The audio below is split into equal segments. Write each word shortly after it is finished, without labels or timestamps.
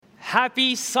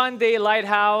Happy Sunday,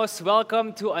 Lighthouse!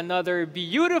 Welcome to another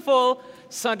beautiful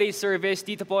Sunday service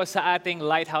dito po sa ating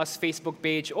Lighthouse Facebook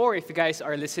page, or if you guys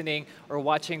are listening or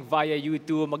watching via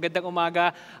YouTube, magandang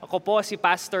umaga. Ako po si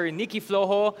Pastor Nicky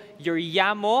Flojo, your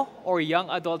YAMO or Young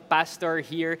Adult Pastor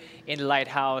here in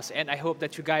Lighthouse. And I hope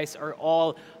that you guys are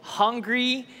all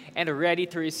hungry and ready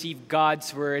to receive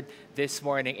God's Word this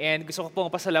morning. And gusto ko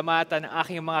pong pasalamatan ang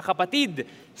aking mga kapatid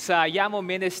sa YAMO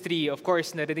Ministry. Of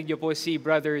course, narinig niyo po si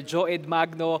Brother Joed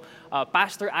Magno,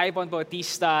 Pastor Ivan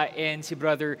Bautista, and si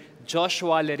Brother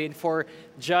Joshua Lerin for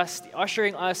just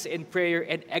ushering us in prayer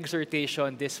and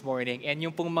exhortation this morning. And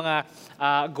yung pong mga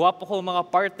gwapo kong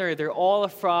mga partner, they're all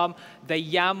from the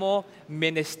YAMO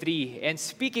Ministry. And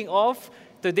speaking of,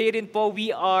 today rin po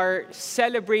we are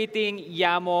celebrating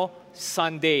YAMO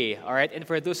Sunday. All right? And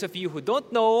for those of you who don't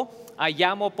know,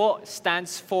 YAMO po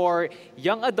stands for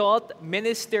Young Adult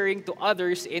Ministering to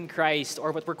Others in Christ,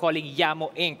 or what we're calling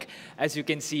YAMO Inc., as you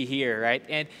can see here, right?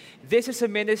 And this is a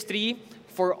ministry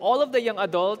for all of the young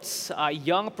adults,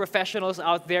 young professionals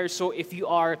out there. So if you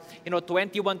are,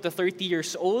 21 to 30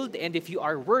 years old, and if you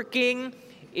are working,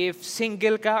 if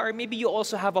single ka, or maybe you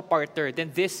also have a partner,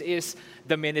 then this is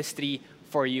the ministry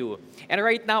for you. And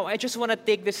right now, I just want to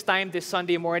take this time this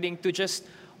Sunday morning to just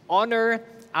honor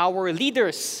our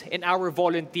leaders and our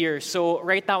volunteers. So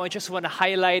right now, I just want to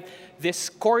highlight this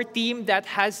core team that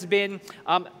has been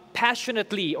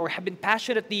passionately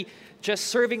just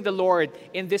serving the Lord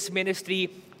in this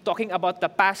ministry, talking about the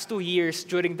past 2 years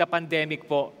during the pandemic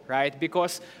po, right?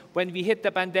 Because when we hit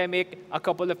the pandemic a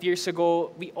couple of years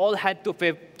ago, we all had to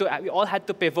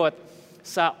pivot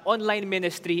sa online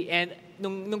ministry, and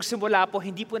nung simula po,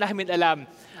 hindi po namin alam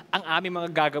ang aming mga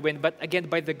gagawin. But again,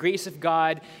 by the grace of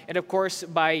God, and of course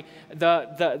by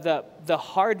the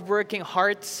hardworking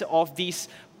hearts of these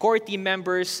core team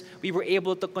members, we were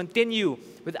able to continue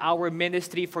with our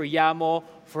ministry for YAMO,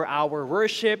 for our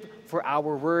worship, for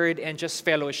our word, and just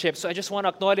fellowship. So I just want to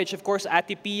acknowledge, of course,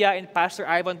 Ate Pia and Pastor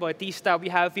Ivan Bautista. We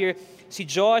have here si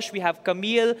Josh, we have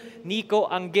Camille, Nico,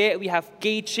 Angge, we have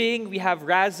Kay Ching, we have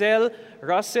Russell,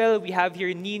 we have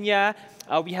here Nina,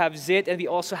 we have Zid, and we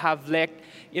also have Lek.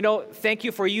 Thank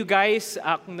you for you guys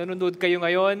kung nanonood kayo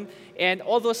ngayon. And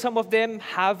although some of them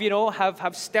have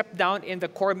stepped down in the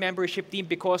core membership team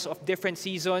because of different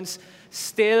seasons,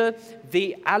 still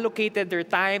they allocated their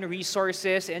time,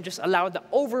 resources, and just allowed the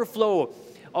overflow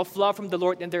of love from the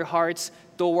Lord in their hearts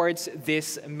towards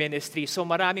this ministry. So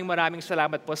maraming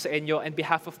salamat po sa inyo. On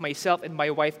behalf of myself and my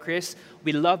wife, Chris,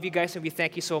 we love you guys and we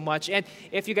thank you so much. And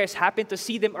if you guys happen to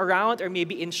see them around or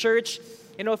maybe in church,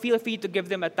 feel free to give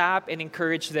them a tap and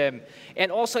encourage them.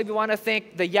 And also, we want to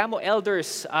thank the YAMO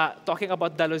elders, talking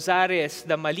about the Lozares,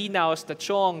 the Malinaos, the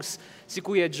Chongs, si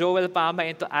Kuya Joel Pama,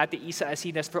 and to Ate Isa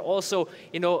Asinas for also,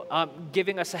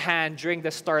 giving us a hand during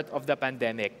the start of the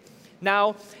pandemic.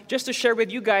 Now, just to share with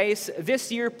you guys,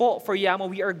 this year po for YAMO,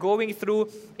 we are going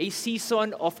through a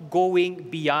season of going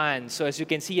beyond. So as you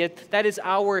can see it, that is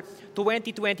our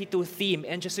 2022 theme.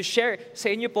 And just to share sa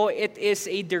inyo po, it is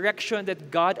a direction that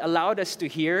God allowed us to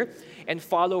hear and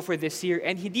follow for this year.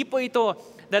 And hindi po ito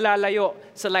nalalayo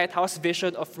sa Lighthouse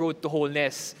vision of Road to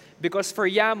Wholeness. Because for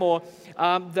YAMO,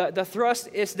 the thrust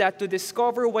is that to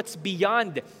discover what's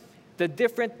beyond the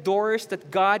different doors that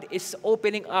God is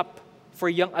opening up for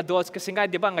young adults. Kasi nga,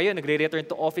 di ba, ngayon, nagre-return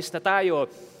to office na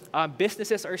tayo.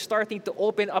 Businesses are starting to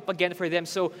open up again for them.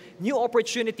 So, new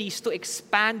opportunities to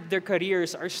expand their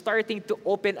careers are starting to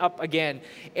open up again.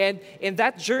 And in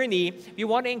that journey, we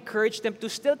want to encourage them to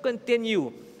still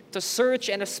continue to search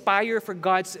and aspire for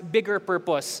God's bigger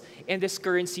purpose in this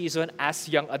current season as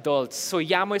young adults. So,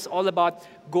 YAMO is all about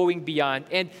going beyond.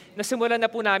 And nasimulan na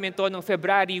po namin to noong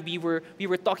February, we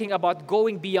were talking about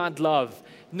going beyond love.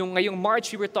 Nung ngayong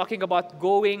March, we were talking about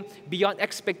going beyond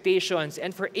expectations.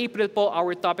 And for April po,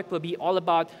 our topic will be all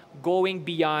about going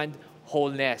beyond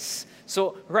wholeness.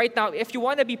 So right now, if you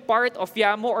want to be part of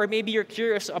YAMO, or maybe you're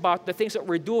curious about the things that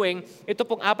we're doing, ito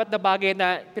pong 4 na bagay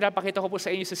na pinapakita ko po sa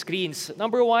inyo sa screens.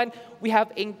 Number 1, we have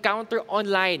Encounter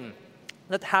Online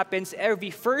that happens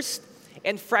every first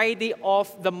and Friday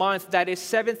of the month. That is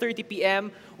 7:30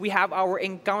 p.m. We have our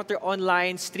Encounter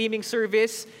Online streaming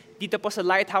service dito po sa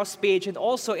Lighthouse page and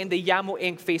also in the YAMO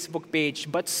Inc. Facebook page.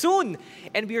 But soon,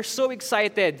 and we are so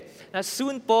excited, na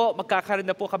soon po magkakaroon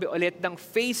na po kami ulit ng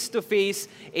face-to-face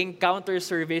encounter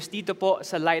service dito po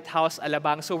sa Lighthouse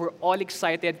Alabang. So we're all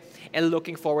excited and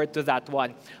looking forward to that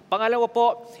one. Pangalawa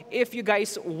po, if you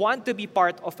guys want to be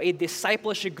part of a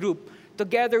discipleship group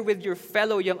together with your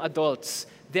fellow young adults,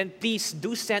 then please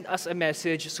do send us a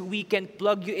message so we can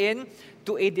plug you in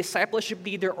to a discipleship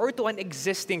leader or to an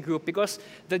existing group, because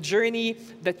the journey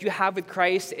that you have with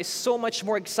Christ is so much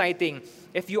more exciting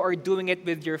if you are doing it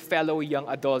with your fellow young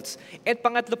adults. And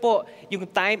pangatlo po, yung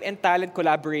time and talent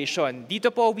collaboration.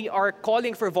 Dito po, we are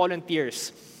calling for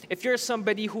volunteers. If you're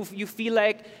somebody who you feel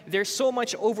like there's so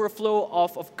much overflow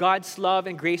of God's love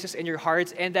and graces in your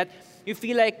hearts, and that you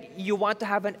feel like you want to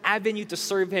have an avenue to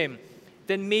serve Him,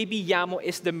 then maybe Yamo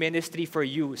is the ministry for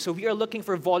you. So we are looking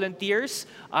for volunteers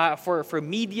for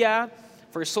media,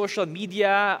 for social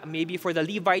media, maybe for the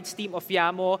Levites team of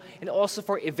Yamo, and also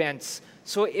for events.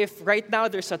 So if right now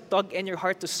there's a tug in your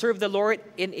heart to serve the Lord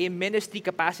in a ministry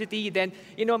capacity, then,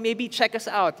 maybe check us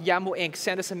out, Yamo Inc.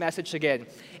 Send us a message again.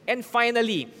 And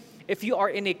finally, if you are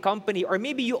in a company, or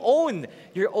maybe you own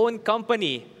your own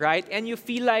company, right? And you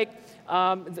feel like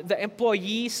the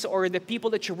employees or the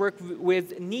people that you work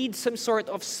with need some sort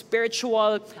of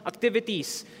spiritual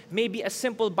activities, maybe a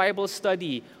simple Bible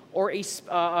study or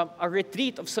a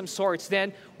retreat of some sorts,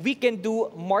 then we can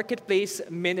do marketplace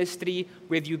ministry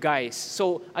with you guys.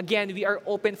 So again, we are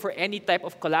open for any type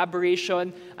of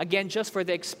collaboration, again, just for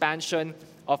the expansion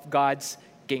of God's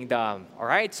kingdom. All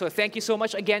right, so thank you so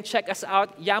much. Again, check us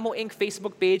out, Yamo Inc.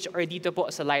 Facebook page or dito po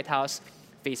sa Lighthouse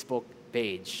Facebook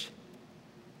page.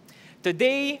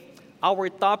 Today, our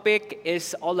topic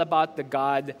is all about the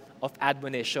God of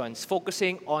admonitions,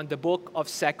 focusing on the book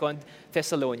of 2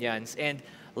 Thessalonians. And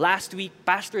last week,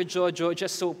 Pastor Jojo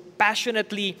just so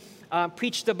passionately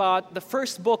preached about the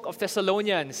first book of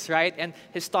Thessalonians, right? And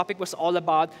his topic was all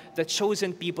about the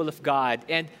chosen people of God.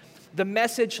 And the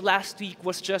message last week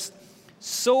was just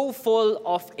so full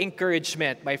of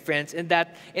encouragement, my friends. And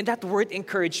that word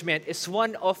encouragement is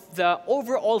one of the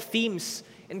overall themes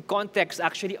in context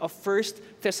actually of 1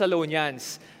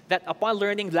 Thessalonians. That upon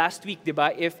learning last week,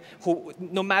 diba,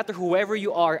 no matter whoever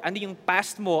you are, ano yung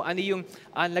past mo, ano yung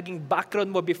naging background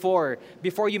mo before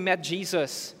you met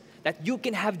Jesus, that you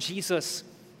can have Jesus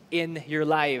in your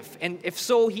life. And if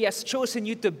so, He has chosen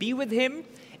you to be with Him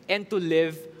and to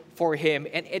live for Him.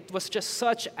 And it was just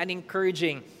such an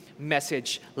encouraging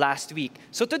message last week.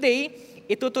 So today,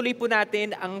 itutuloy po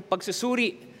natin ang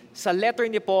pagsusuri sa letter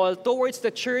ni Paul towards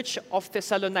the church of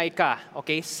Thessalonica,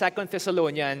 okay, 2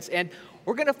 Thessalonians. And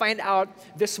we're gonna find out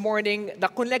this morning na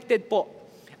connected po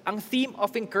ang theme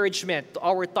of encouragement to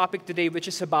our topic today, which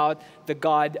is about the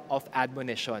God of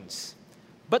admonitions.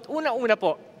 But una-una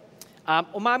po,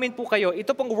 umamin po kayo,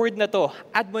 ito pong word na to,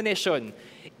 admonition,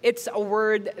 it's a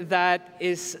word that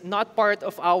is not part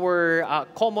of our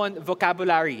common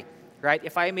vocabulary, right?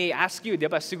 If I may ask you,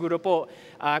 diba, siguro po,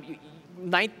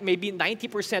 maybe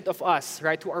 90% of us,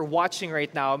 right, who are watching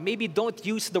right now, maybe don't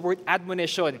use the word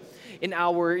admonition in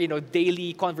our,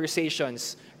 daily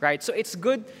conversations, right? So it's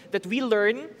good that we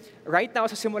learn right now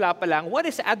sa simula pa lang, what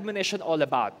is admonition all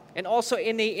about? And also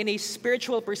in a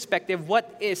spiritual perspective,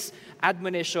 what is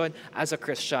admonition as a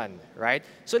Christian, right?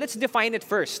 So let's define it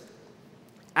first.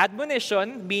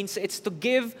 Admonition means it's to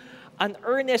give an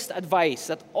earnest advice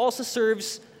that also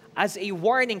serves as a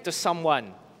warning to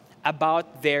someone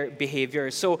about their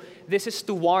behavior. So this is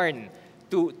to warn,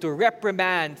 to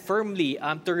reprimand firmly,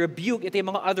 to rebuke. Ito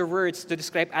yung mga other words to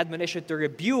describe admonition: to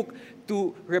rebuke,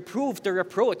 to reprove, to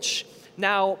reproach.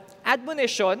 Now,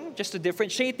 admonition, just to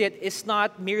differentiate it, is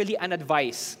not merely an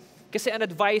advice. Kasi an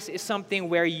advice is something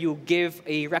where you give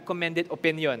a recommended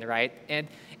opinion, right? And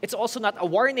it's also not a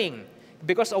warning,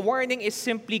 because a warning is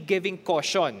simply giving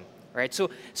caution, right? So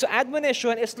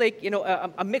admonition is like,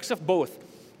 a mix of both.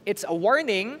 It's a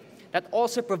warning that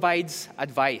also provides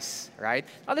advice, right?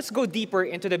 Now let's go deeper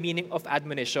into the meaning of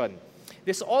admonition.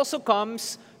 This also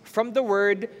comes from the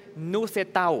word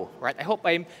nuthetao, right? I hope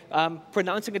I'm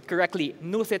pronouncing it correctly.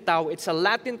 Nuthetao. It's a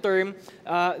Latin term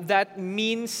that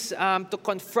means to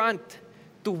confront,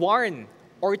 to warn,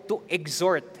 or to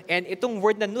exhort. And itong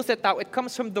word na nuthetao, it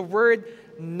comes from the word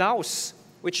nous,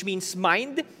 which means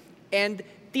mind, and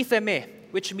titheme,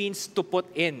 which means to put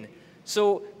in.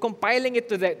 So compiling it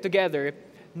together,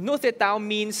 nuthetao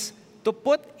means to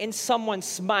put in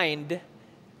someone's mind,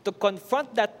 to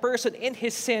confront that person in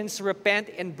his sins, repent,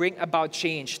 and bring about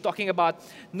change. Talking about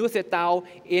nuthetao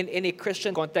in a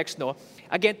Christian context, no?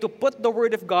 Again, to put the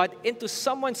Word of God into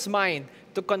someone's mind,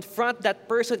 to confront that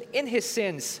person in his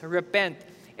sins, repent,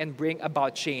 and bring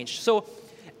about change. So,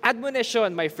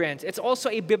 admonition, my friends, it's also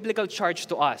a biblical charge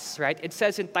to us, right? It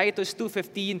says in Titus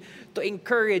 2:15 to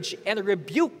encourage and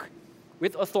rebuke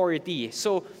with authority.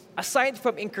 So, aside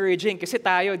from encouraging, kasi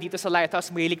tayo dito sa Lighthouse,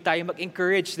 mahilig tayo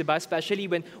mag-encourage, diba? Especially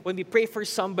when we pray for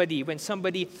somebody, when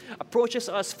somebody approaches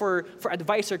us for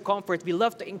advice or comfort, we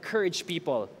love to encourage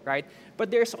people, right?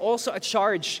 But there's also a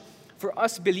charge for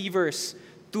us believers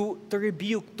to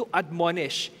rebuke, to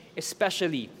admonish,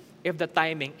 especially if the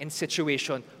timing and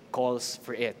situation calls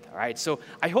for it. All right, so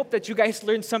I hope that you guys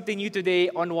learned something new today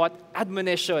on what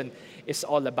admonition is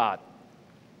all about.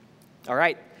 All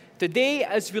right, today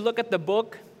as we look at the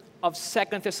book of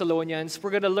Second Thessalonians,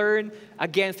 we're going to learn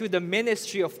again through the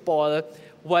ministry of Paul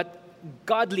what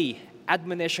godly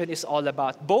admonition is all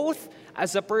about, both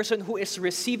as a person who is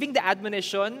receiving the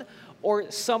admonition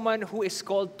or someone who is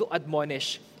called to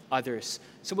admonish others.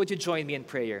 So would you join me in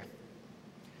prayer?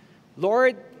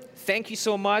 Lord, thank you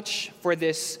so much for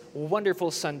this wonderful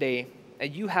Sunday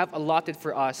that you have allotted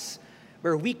for us,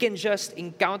 where we can just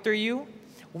encounter you,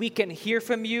 we can hear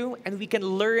from you, and we can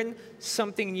learn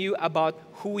something new about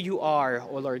who you are,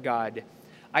 O Lord God.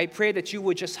 I pray that you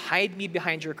would just hide me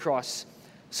behind your cross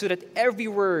so that every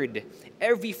word,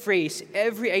 every phrase,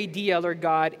 every idea, Lord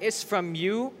God, is from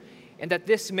you, and that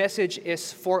this message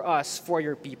is for us, for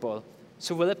your people.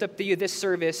 So we'll lift up to you this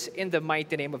service in the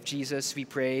mighty name of Jesus, we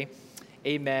pray.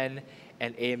 Amen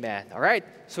and amen. All right,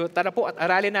 so tara po at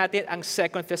aralin natin ang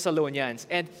 2 Thessalonians.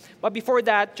 But before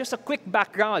that, just a quick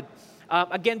background.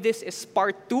 Again, this is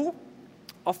part 2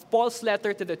 of Paul's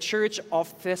letter to the church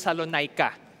of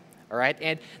Thessalonica. All right,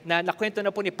 and nakwento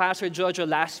na po ni Pastor Jojo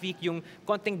last week yung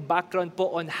konting background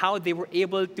po on how they were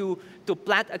able to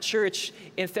plant a church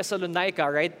in Thessalonica,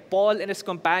 right? Paul and his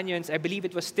companions, I believe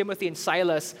it was Timothy and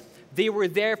Silas, they were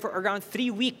there for around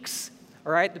 3 weeks.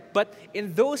 All right, but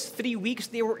in those 3 weeks,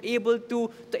 they were able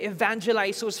to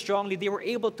evangelize so strongly. They were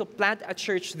able to plant a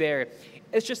church there.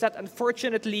 It's just that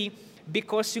unfortunately,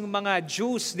 because yung mga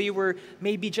Jews, they were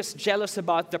maybe just jealous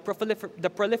about the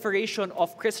proliferation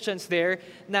of Christians there,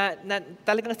 na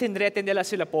talagang tinrete nila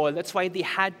sila Paul. That's why they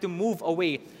had to move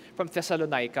away from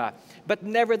Thessalonica. But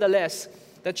nevertheless,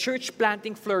 the church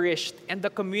planting flourished and the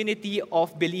community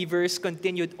of believers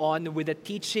continued on with the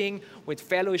teaching, with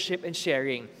fellowship and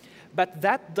sharing. But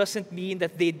that doesn't mean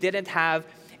that they didn't have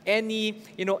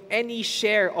any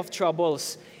share of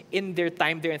troubles in their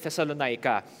time there in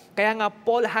Thessalonica. Kaya nga,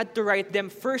 Paul had to write them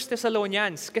 1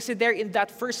 Thessalonians. Kasi there in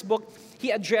that first book,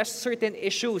 he addressed certain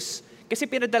issues. Kasi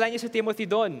pinadala niya si Timothy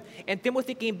doon. And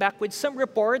Timothy came back with some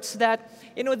reports that,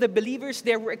 the believers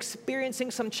there were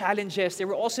experiencing some challenges. They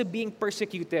were also being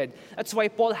persecuted. That's why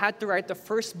Paul had to write the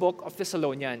first book of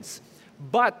Thessalonians.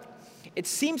 But it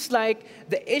seems like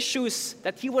the issues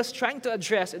that he was trying to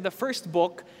address in the first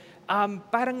book,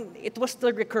 parang it was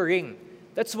still recurring.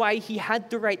 That's why he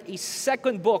had to write a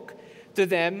second book to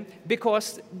them,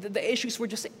 because the issues were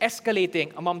just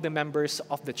escalating among the members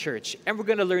of the church. And we're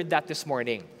going to learn that this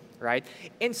morning, right?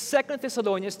 In 2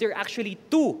 Thessalonians, there are actually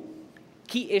 2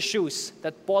 key issues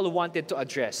that Paul wanted to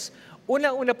address.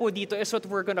 Una-una po dito is what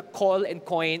we're going to call and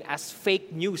coin as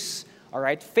fake news. All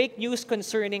right, fake news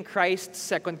concerning Christ's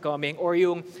second coming, or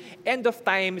yung end of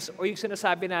times, or yung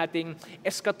sinasabi nating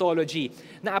eschatology,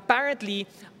 na apparently,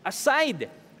 aside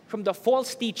from the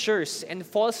false teachers and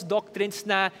false doctrines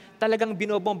na talagang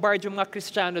binobombard yung mga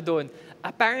Kristiyano doon,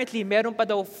 apparently, meron pa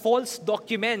daw false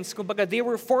documents. Kumbaga, they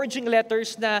were forging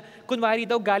letters na kunwari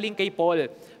daw galing kay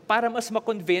Paul para mas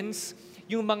makonvince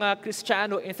yung mga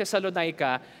Kristiyano in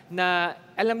Thessalonica na,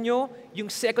 alam nyo,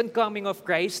 yung second coming of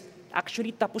Christ,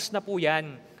 actually, tapos na po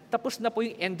yan. Tapos na po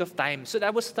yung end of time. So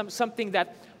that was something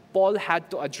that Paul had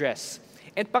to address.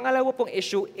 And pangalawa pong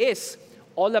issue is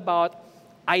all about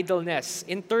idleness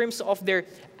in terms of their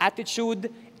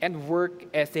attitude and work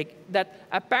ethic, that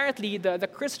apparently the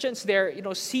Christians there,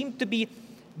 seem to be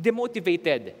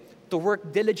demotivated to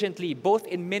work diligently, both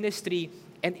in ministry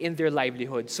and in their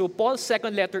livelihood. So Paul's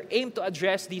second letter aimed to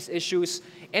address these issues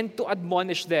and to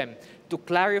admonish them, to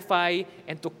clarify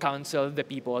and to counsel the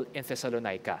people in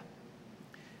Thessalonica.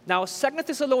 Now, 2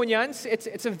 Thessalonians,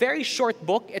 it's a very short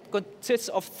book. It consists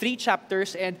of 3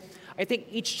 chapters, and I think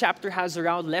each chapter has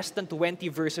around less than 20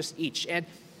 verses each. And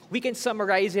we can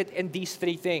summarize it in these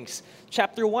 3 things.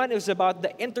 Chapter 1 is about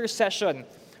the intercession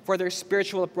for their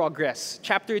spiritual progress.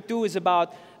 Chapter 2 is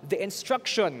about the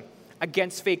instruction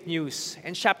against fake news.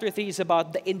 And chapter 3 is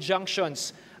about the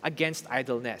injunctions against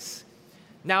idleness.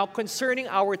 Now, concerning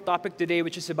our topic today,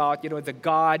 which is about, the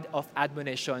God of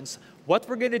admonitions, what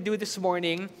we're going to do this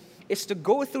morning is to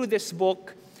go through this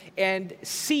book and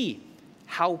see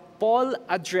how Paul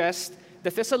addressed the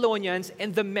Thessalonians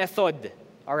and the method,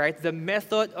 all right, the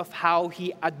method of how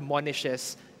he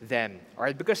admonishes them, all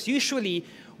right? Because usually,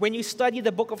 when you study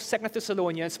the book of 2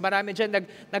 Thessalonians, marami dyan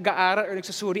nag-aaral or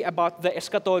nagsusuri about the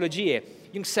eschatology,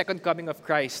 yung second coming of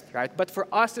Christ, right? But for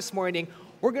us this morning,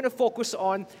 we're going to focus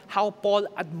on how Paul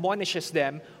admonishes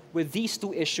them with these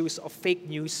 2 issues of fake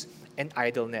news and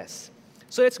idleness.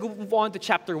 So let's move on to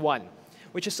chapter 1,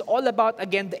 which is all about,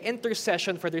 again, the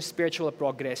intercession for their spiritual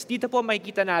progress. Dito po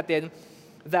makikita natin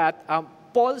that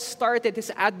Paul started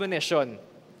his admonition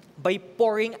by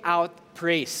pouring out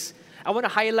praise. I want to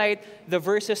highlight the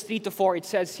verses 3 to 4. It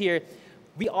says here,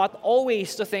 we ought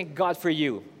always to thank God for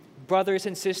you, brothers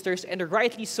and sisters, and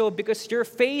rightly so, because your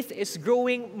faith is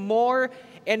growing more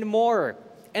and more,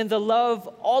 and the love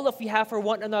all of you have for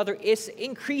one another is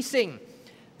increasing.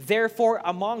 Therefore,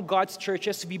 among God's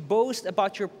churches, we boast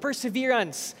about your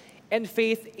perseverance and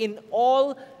faith in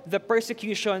all the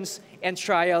persecutions and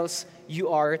trials you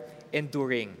are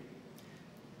enduring.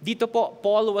 Dito po,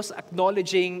 Paul was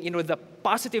acknowledging, the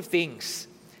positive things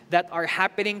that are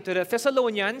happening to the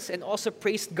Thessalonians, and also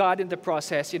praised God in the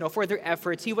process, for their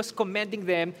efforts. He was commending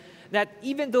them that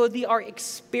even though they are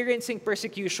experiencing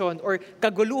persecution or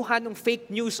kaguluhan ng fake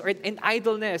news and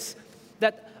idleness,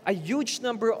 that a huge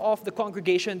number of the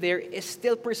congregation there is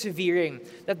still persevering,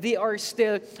 that they are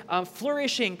still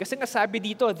flourishing. Kasi nga sabi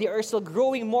dito, they are still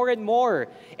growing more and more,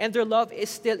 and their love is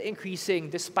still increasing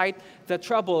despite the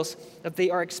troubles that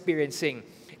they are experiencing.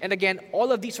 And again,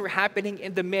 all of these were happening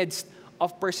in the midst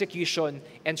of persecution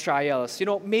and trials.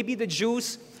 Maybe the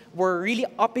Jews were really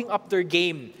upping up their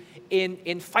game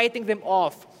in fighting them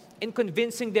off, in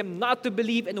convincing them not to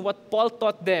believe in what Paul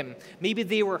taught them. Maybe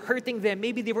they were hurting them,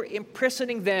 maybe they were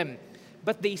imprisoning them,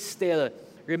 but they still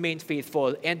remained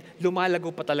faithful, and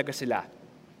lumalago pa talaga sila.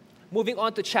 Moving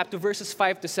on to chapter verses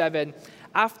 5 to 7,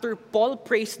 after Paul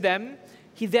praised them,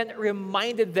 he then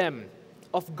reminded them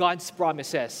of God's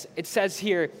promises. It says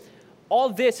here, all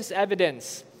this is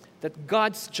evidence that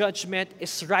God's judgment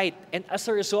is right, and as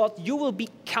a result, you will be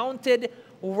counted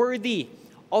worthy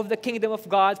of the kingdom of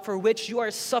God for which you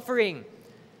are suffering.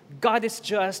 God is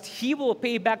just. He will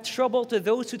pay back trouble to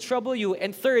those who trouble you.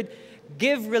 And third,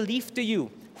 give relief to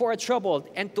you who are troubled,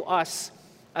 and to us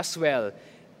as well.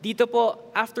 Dito po,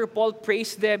 after Paul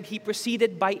praised them, he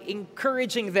proceeded by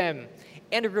encouraging them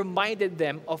and reminded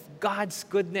them of God's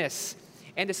goodness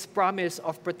and His promise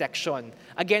of protection.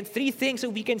 Again, three things that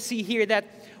we can see here, that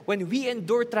when we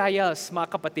endure trials, mga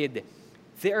kapatid,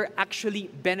 there are actually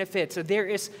benefits. So there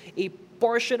is a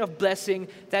portion of blessing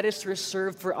that is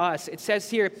reserved for us. It says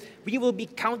here, we will be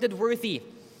counted worthy,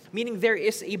 meaning there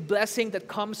is a blessing that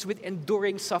comes with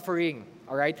enduring suffering.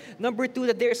 All right? Number two,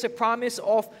 that there is a promise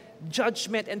of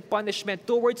judgment and punishment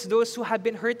towards those who have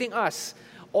been hurting us.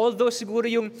 Although siguro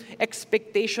yung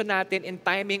expectation natin in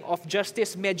timing of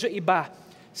justice medyo iba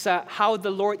sa how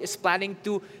the Lord is planning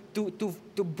to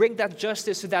bring that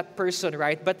justice to that person,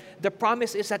 right? But the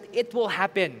promise is that it will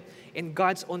happen in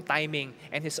God's own timing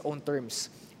and His own terms.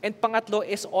 And pangatlo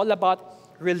is all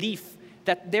about relief,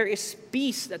 that there is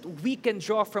peace that we can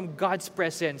draw from God's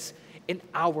presence in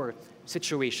our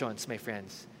situations, my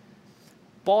friends.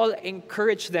 Paul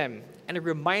encouraged them and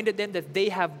reminded them that they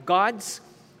have God's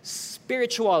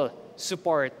spiritual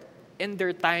support in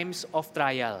their times of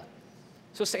trial.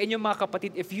 So sa inyo mga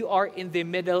kapatid, if you are in the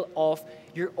middle of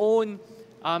your own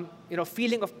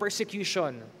feeling of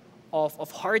persecution,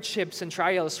 of hardships and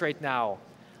trials right now,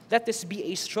 let this be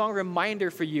a strong reminder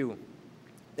for you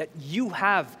that you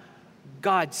have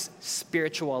God's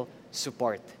spiritual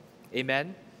support.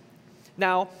 Amen?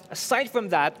 Now, aside from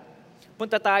that,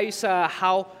 punta tayo sa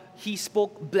how He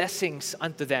spoke blessings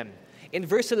unto them. In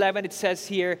verse 11, it says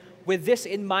here, with this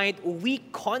in mind, we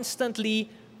constantly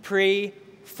pray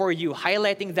for you.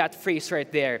 Highlighting that phrase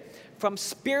right there. From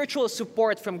spiritual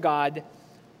support from God,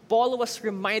 Paul was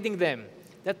reminding them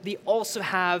that they also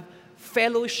have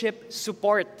fellowship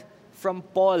support from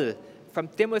Paul, from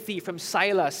Timothy, from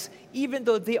Silas. Even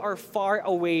though they are far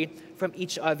away from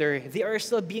each other, they are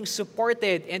still being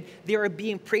supported and they are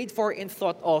being prayed for and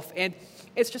thought of. And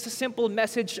it's just a simple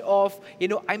message of,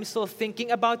 I'm still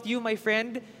thinking about you, my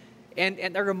friend,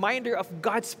 and a reminder of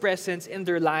God's presence in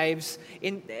their lives.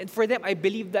 And for them, I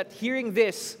believe that hearing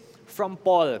this from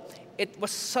Paul, it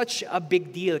was such a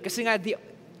big deal. Kasi nga,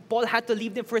 Paul had to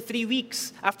leave them for 3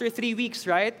 weeks, after 3 weeks,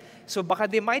 right? So baka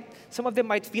some of them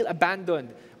might feel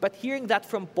abandoned. But hearing that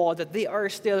from Paul, that they are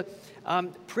still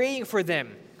praying for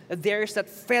them, that there's that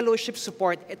fellowship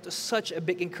support, it was such a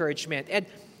big encouragement. And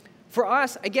for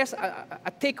us, I guess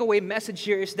a takeaway message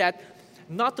here is that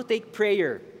not to take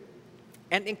prayer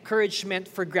and encouragement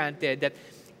for granted, that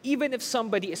even if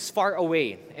somebody is far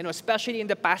away, especially in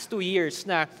the past 2 years,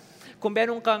 na kung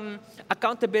meron kang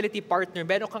accountability partner,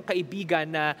 meron kang kaibigan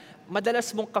na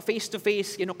madalas mong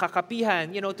ka-face-to-face, kakapihan,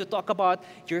 to talk about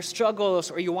your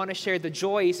struggles, or you want to share the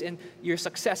joys and your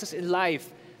successes in life.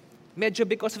 Medyo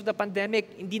because of the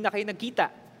pandemic, hindi na kayo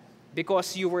nagkita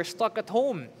because you were stuck at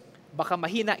home. Baka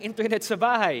mahina internet sa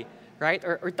bahay, right?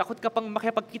 Or takot ka pang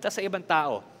makipagkita sa ibang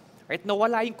tao, right?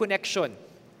 Nawala yung connection,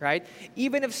 right?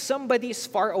 Even if somebody is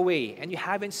far away and you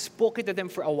haven't spoken to them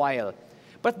for a while,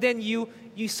 But then you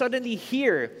suddenly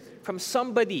hear from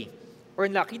somebody, or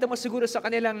nakita mo siguro sa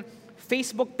kanilang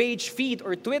Facebook page feed,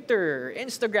 or Twitter, or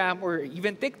Instagram, or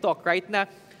even TikTok, right, na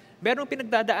merong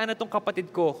pinagdadaanan tong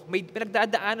kapatid ko, may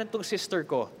pinagdadaanan tong sister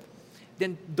ko,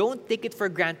 then don't take it for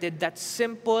granted that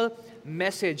simple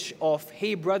message of,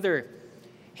 hey brother,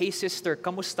 hey sister,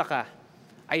 kamusta ka?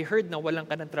 I heard na walang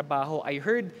ka ng trabaho. I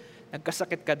heard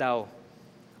nagkasakit ka daw.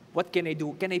 What can I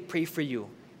do? Can I pray for you?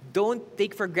 Don't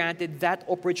take for granted that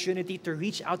opportunity to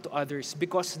reach out to others,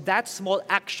 because that small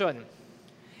action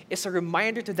is a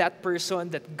reminder to that person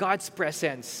that God's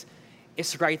presence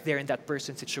is right there in that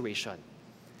person's situation.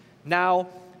 Now,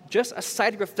 just a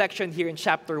side reflection here in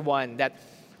chapter 1, that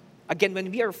again, when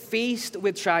we are faced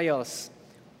with trials,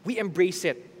 we embrace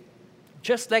it.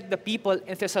 Just like the people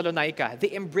in Thessalonica,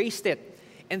 they embraced it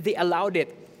and they allowed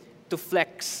it to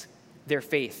flex their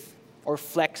faith, or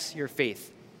flex your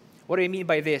faith. What do I mean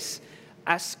by this?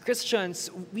 As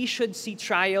Christians, we should see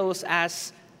trials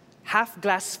as half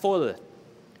glass full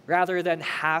rather than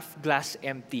half glass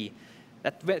empty.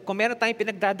 That kung meron tayong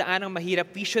pinagdadaan ng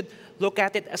mahirap, we should look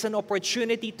at it as an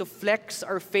opportunity to flex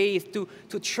our faith,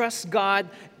 to trust God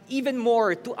even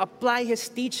more, to apply His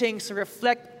teachings,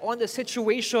 reflect on the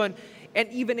situation, and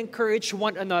even encourage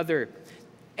one another.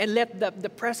 And let the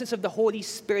presence of the Holy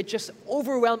Spirit just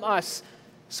overwhelm us,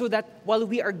 so that while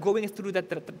we are going through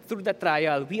that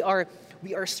trial, we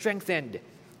are strengthened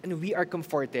and we are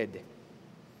comforted.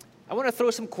 I want to throw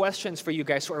some questions for you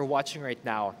guys who are watching right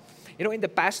now. You know, in the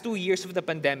past 2 years of the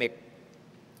pandemic,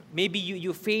 maybe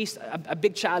you faced a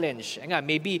big challenge.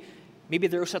 Maybe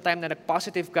there was a time na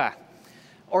nag-positive ka.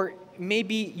 Or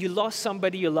maybe you lost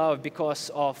somebody you love because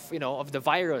of the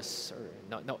virus, or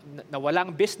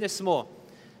nawalang business mo,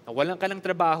 nawalan ka ng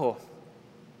trabaho.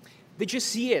 Did you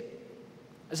see it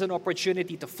as an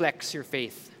opportunity to flex your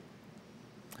faith?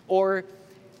 Or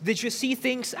did you see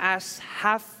things as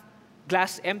half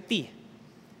glass empty?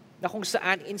 Na kung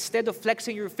saan, instead of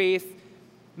flexing your faith,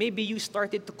 maybe you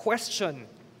started to question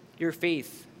your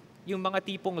faith. Yung mga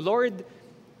tipong, Lord,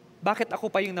 bakit ako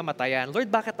pa yung namatayan? Lord,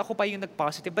 bakit ako pa yung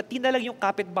nag-positive? Ba't di na lang yung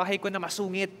kapitbahay ko na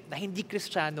masungit, na hindi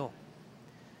Kristiyano?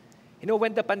 You know,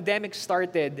 when the pandemic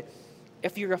started,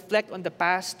 if you reflect on the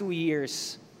past 2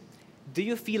 years, do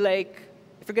you feel like,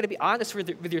 if you're going to be honest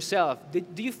with yourself,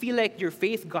 do you feel like your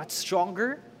faith got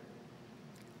stronger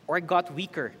or got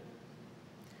weaker?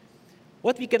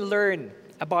 What we can learn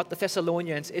about the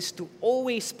Thessalonians is to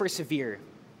always persevere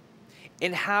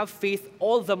and have faith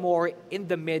all the more in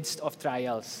the midst of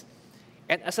trials.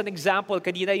 And as an example,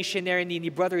 kanina yung shinare ni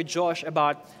Brother Josh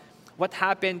about what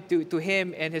happened to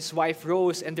him and his wife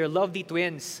Rose and their lovely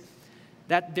twins,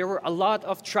 that there were a lot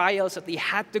of trials that they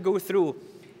had to go through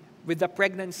with the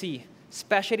pregnancy,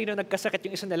 especially nung nagkasakit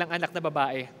yung isa nilang anak na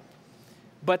babae.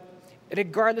 But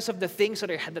regardless of the things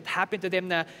that happened to them,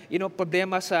 na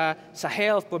problema sa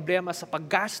health, problema sa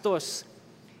paggastos,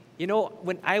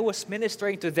 when I was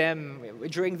ministering to them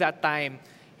during that time,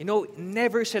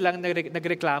 never silang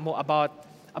nagreklamo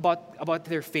about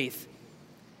their faith.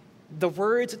 The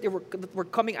words that were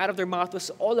coming out of their mouth was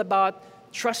all about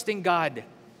trusting God.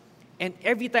 And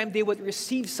every time they would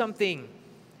receive something,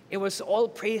 it was all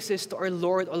praises to our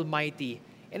Lord Almighty.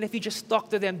 And if you just talk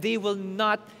to them, they will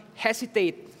not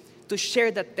hesitate to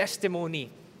share that testimony,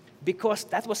 because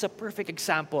that was a perfect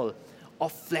example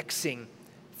of flexing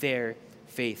their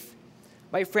faith.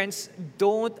 My friends,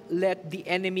 don't let the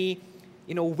enemy,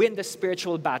 win the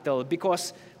spiritual battle,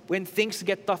 because when things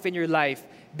get tough in your life,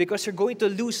 because you're going to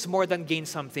lose more than gain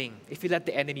something if you let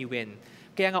the enemy win.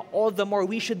 Kaya nga, all the more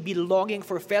we should be longing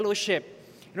for fellowship,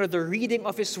 the reading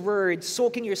of His Word,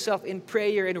 soaking yourself in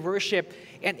prayer and worship,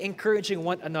 and encouraging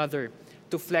one another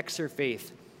to flex your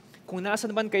faith. Kung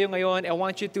nasan man kayo ngayon, I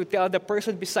want you to tell the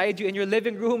person beside you in your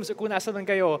living rooms, or kung nasan man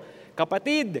kayo,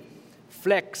 kapatid,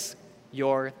 flex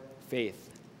your faith.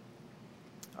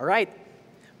 All right,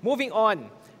 moving on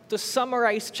to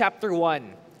summarize chapter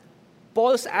 1.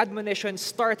 Paul's admonition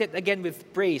started again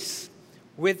with praise,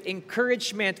 with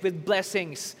encouragement, with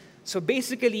blessings. So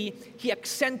basically, he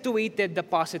accentuated the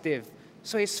positive.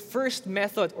 So his first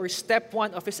method, or step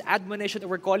 1 of his admonition that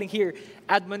we're calling here,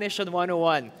 Admonition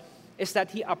 101, is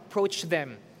that he approached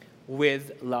them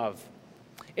with love.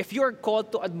 If you're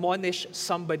called to admonish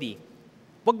somebody,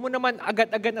 wag mo naman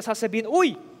agad-agad na sasabihin,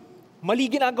 uy, mali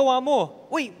ginagawa mo.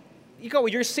 Uy, ikaw,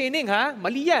 you're sinning, ha?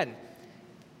 Mali yan.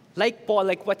 Like Paul,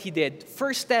 like what he did,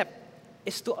 first step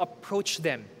is to approach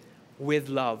them with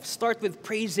love. Start with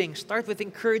praising, start with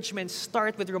encouragement,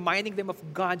 start with reminding them of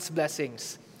God's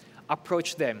blessings.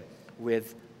 Approach them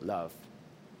with love.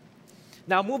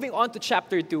 Now, moving on to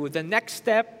chapter 2, the next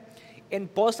step in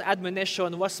Paul's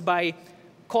admonition was by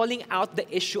calling out the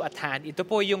issue at hand. Ito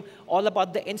po yung all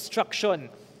about the instruction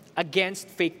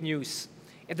against fake news.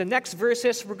 In the next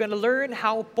verses, we're going to learn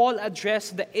how Paul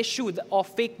addressed the issue of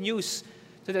fake news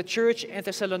to the church in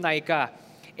Thessalonica.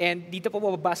 And dito po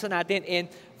mababasa natin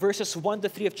in verses 1 to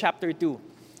 3 of chapter 2.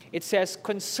 It says,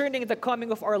 "Concerning the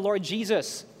coming of our Lord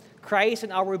Jesus Christ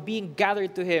and our being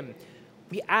gathered to Him,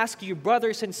 we ask you,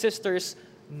 brothers and sisters,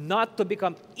 not to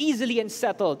become easily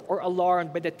unsettled or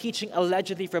alarmed by the teaching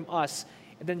allegedly from us."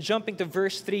 And then jumping to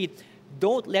verse 3,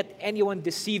 "Don't let anyone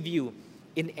deceive you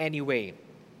in any way."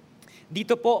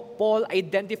 Dito po, Paul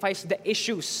identifies the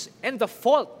issues and the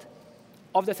fault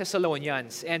of the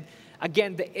Thessalonians. And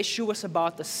again, the issue was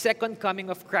about the second coming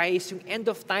of Christ, yung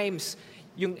end of times,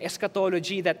 yung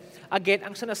eschatology that, again,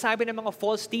 ang sinasabi ng mga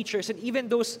false teachers and even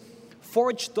those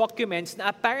forged documents na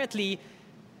apparently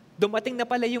dumating na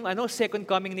pala yung second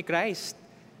coming ni Christ.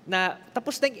 Na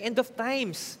tapos na yung end of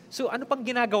times. So ano pang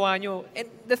ginagawa nyo? And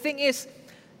the thing is,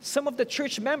 some of the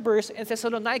church members in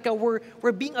Thessalonica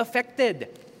were being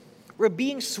affected. Were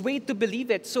being swayed to believe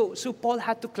it. So Paul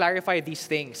had to clarify these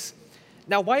things.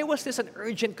 Now, why was this an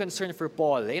urgent concern for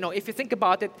Paul? If you think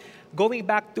about it, going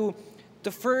back to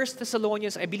 1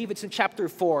 Thessalonians, I believe it's in chapter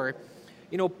 4,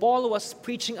 Paul was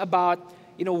preaching about,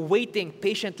 waiting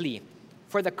patiently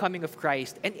for the coming of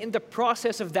Christ. And in the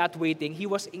process of that waiting, he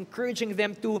was encouraging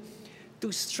them to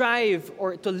strive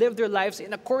or to live their lives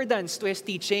in accordance to his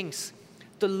teachings,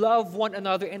 to love one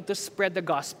another and to spread the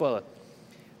gospel.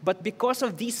 But because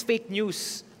of these fake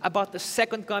news about the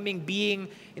second coming being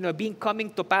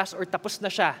coming to pass or tapos na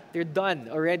siya, they're done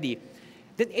already,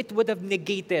 then it would have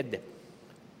negated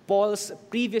Paul's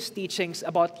previous teachings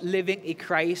about living a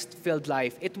Christ-filled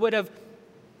life. It would have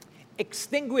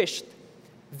extinguished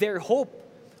their hope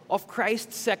of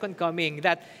Christ's second coming.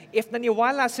 That if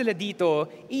naniwala sila dito,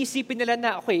 iisipin nila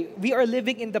na, okay, we are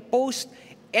living in the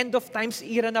post-end of times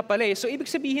era na pala. So ibig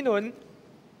sabihin nun,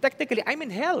 technically, I'm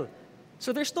in hell.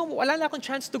 So wala na akong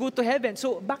chance to go to heaven.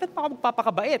 So bakit pa ako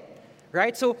magpapakabait?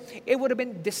 Right? So it would have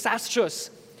been disastrous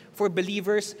for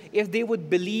believers if they would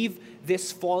believe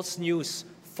this false news,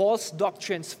 false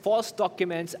doctrines, false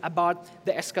documents about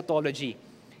the eschatology.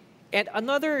 And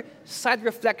another side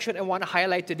reflection I want to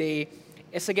highlight today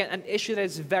is, again, an issue that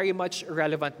is very much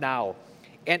relevant now.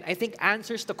 And I think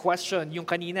answers the question, yung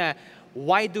kanina,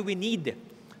 why do we need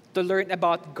to learn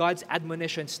about God's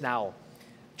admonitions now?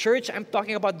 Church, I'm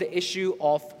talking about the issue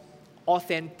of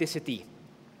authenticity.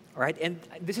 All right? And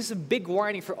this is a big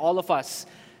warning for all of us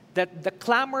that the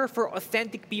clamor for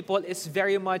authentic people is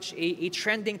very much a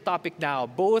trending topic now,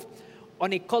 both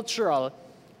on a cultural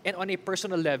and on a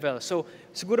personal level. So,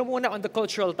 siguro muna on the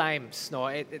cultural times. No?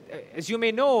 As you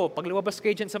may know, pag lumabas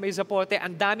kayo dyan sa may Zapote,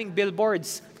 ang daming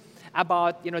billboards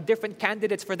about different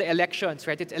candidates for the elections.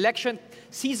 Right? It's election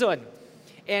season.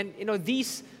 And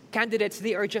these candidates,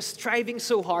 they are just striving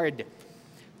so hard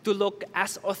to look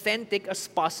as authentic as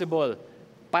possible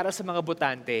para sa mga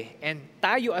botante. And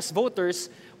tayo as voters,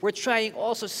 we're trying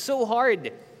also so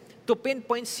hard to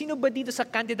pinpoint sino ba dito sa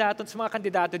kandidato, sa mga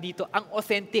kandidato dito ang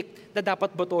authentic na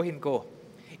dapat botohin ko.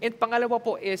 And pangalawa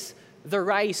po is the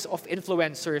rise of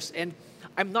influencers. And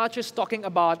I'm not just talking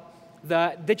about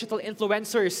the digital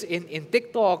influencers in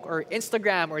TikTok or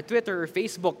Instagram or Twitter or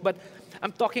Facebook, but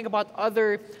I'm talking about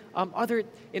other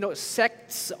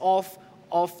sects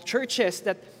of churches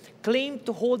that claim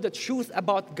to hold the truth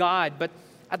about God, but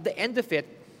at the end of it,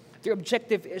 their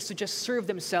objective is to just serve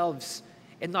themselves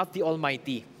and not the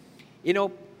Almighty.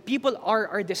 People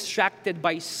are distracted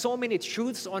by so many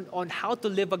truths on how to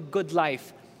live a good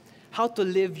life, how to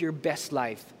live your best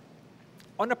life.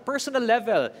 On a personal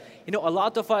level, a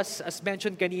lot of us, as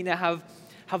mentioned kanina,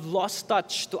 have lost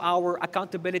touch to our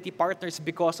accountability partners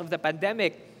because of the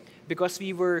pandemic, because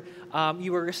we were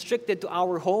restricted to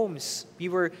our homes. We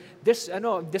were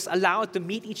disallowed to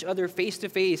meet each other face to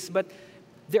face. But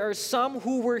there are some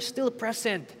who were still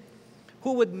present,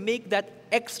 who would make that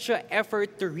extra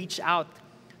effort to reach out,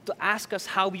 to ask us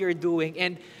how we are doing.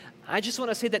 And I just want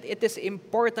to say that it is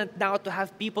important now to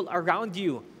have people around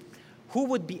you who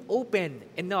would be open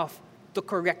enough to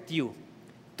correct you,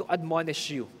 to admonish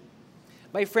you.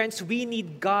 My friends, we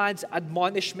need God's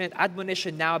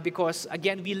admonition now because,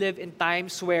 again, we live in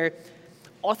times where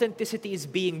authenticity is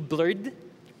being blurred.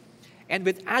 And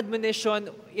with admonition,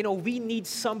 we need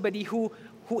somebody who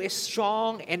is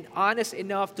strong and honest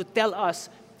enough to tell us,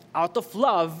 out of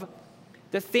love,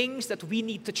 the things that we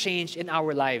need to change in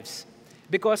our lives.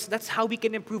 Because that's how we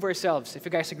can improve ourselves, if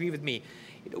you guys agree with me.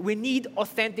 We need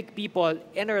authentic people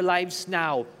in our lives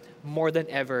now more than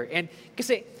ever. And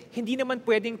kasi hindi naman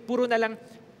pwedeng puro na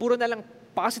lang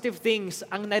positive things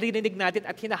ang naririnig natin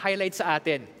at hina-highlight sa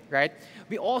atin, right?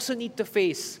 We also need to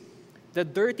face the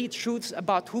dirty truths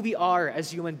about who we are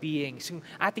as human beings, yung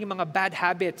ating mga bad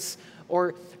habits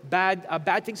or bad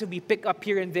things that we pick up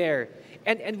here and there.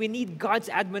 And we need God's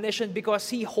admonition because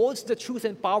He holds the truth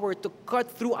and power to cut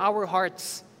through our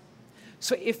hearts.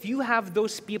 So if you have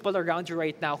those people around you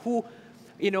right now who,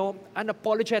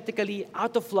 unapologetically,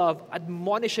 out of love,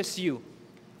 admonishes you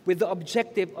with the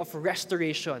objective of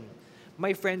restoration,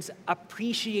 my friends,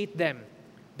 appreciate them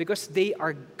because they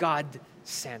are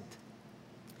God-sent.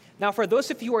 Now, for those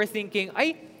of you who are thinking,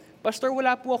 ay, Pastor,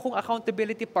 wala po akong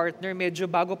accountability partner, medyo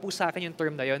bago po sa akin yung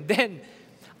term na yon, then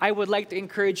I would like to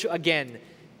encourage you again.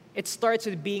 It starts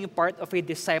with being part of a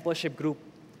discipleship group.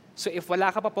 So if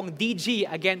wala ka pa pong DG,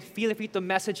 again, feel free to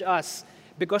message us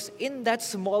because in that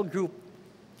small group,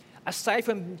 aside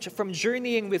from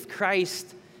journeying with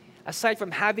Christ, aside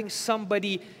from having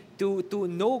somebody to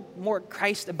know more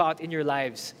Christ about in your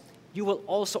lives, you will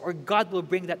also, or God will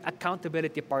bring that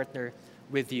accountability partner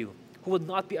with you who will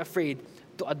not be afraid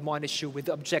to admonish you with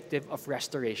the objective of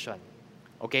restoration.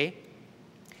 Okay?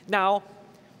 Now,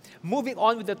 moving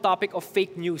on with the topic of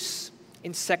fake news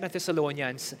in 2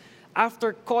 Thessalonians,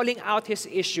 after calling out his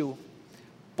issue,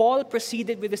 Paul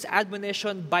proceeded with his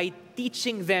admonition by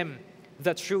teaching them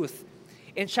the truth.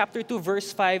 In chapter 2,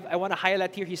 verse 5, I want to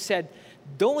highlight here, he said,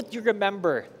 "Don't you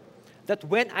remember that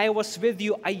when I was with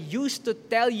you, I used to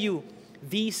tell you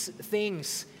these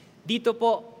things?" Dito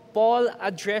po, Paul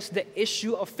addressed the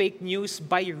issue of fake news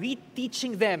by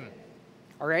reteaching them.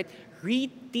 All right?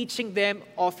 Reteaching them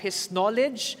of his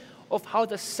knowledge of how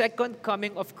the second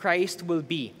coming of Christ will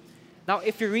be. Now,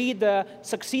 if you read the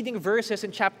succeeding verses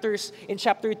in chapter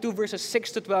 2, verses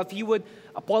 6 to 12,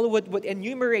 Paul would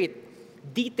enumerate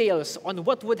details on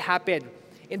what would happen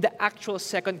in the actual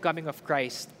second coming of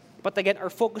Christ. But again,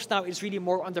 our focus now is really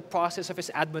more on the process of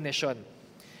his admonition.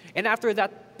 And after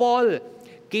that, Paul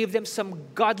gave them some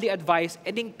godly advice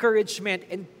and encouragement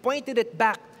and pointed it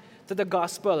back to the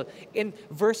gospel. In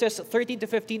verses 13 to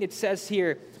 15, it says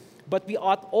here, "But we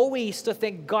ought always to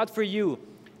thank God for you,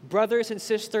 brothers and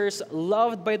sisters,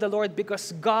 loved by the Lord,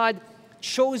 because God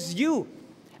chose you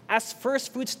as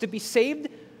first fruits to be saved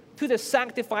through the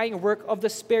sanctifying work of the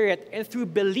Spirit and through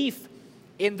belief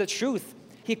in the truth.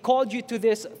 He called you to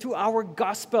this through our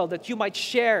gospel, that you might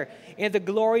share in the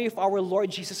glory of our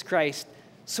Lord Jesus Christ.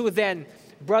 So then,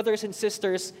 brothers and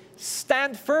sisters,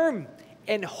 stand firm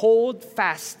and hold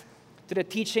fast to the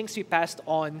teachings we passed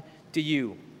on to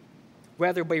you,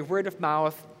 whether by word of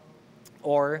mouth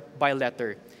or by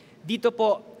letter." Dito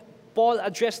po, Paul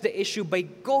addressed the issue by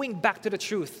going back to the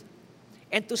truth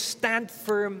and to stand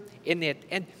firm in it.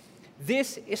 And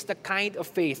this is the kind of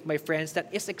faith, my friends, that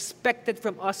is expected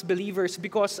from us believers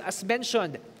because, as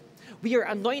mentioned, we are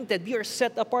anointed, we are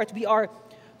set apart, we are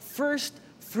first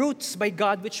fruits by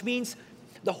God, which means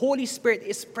the Holy Spirit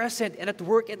is present and at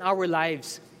work in our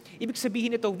lives. Ibig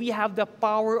sabihin nito, we have the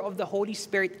power of the Holy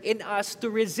Spirit in us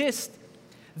to resist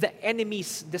the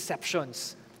enemy's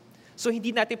deceptions. So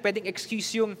hindi natin pwedeng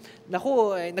excuse yung,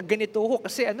 nagganito ko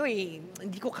kasi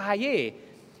hindi ko kaya eh.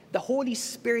 The Holy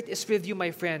Spirit is with you, my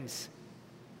friends.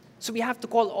 So we have to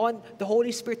call on the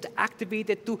Holy Spirit to activate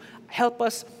it, to help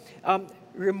us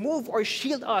remove or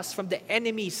shield us from the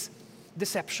enemy's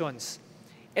deceptions.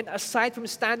 And aside from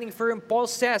standing firm, Paul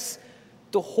says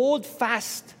to hold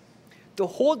fast to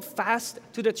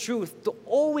the truth, to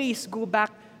always go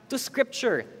back to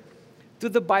Scripture, to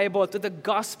the Bible, to the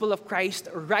gospel of Christ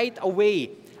right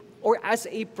away, or as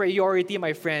a priority,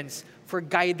 my friends, for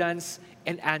guidance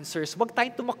and answers. Huwag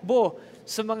tayong tumakbo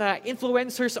sa mga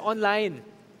influencers online,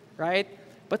 right?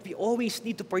 But we always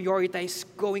need to prioritize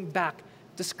going back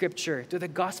to Scripture, to the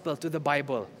gospel, to the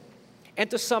Bible. And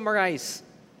to summarize,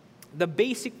 the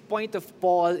basic point of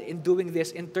Paul in doing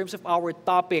this in terms of our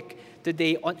topic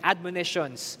today on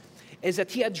admonitions is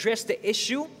that he addressed the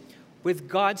issue with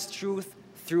God's truth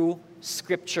through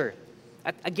Scripture.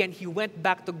 Again, he went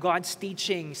back to God's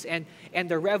teachings and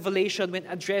the revelation when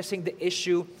addressing the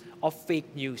issue of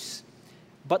fake news.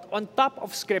 But on top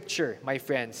of Scripture, my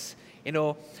friends,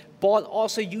 Paul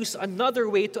also used another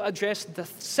way to address the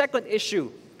second issue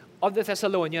of the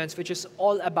Thessalonians, which is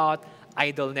all about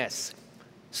idleness.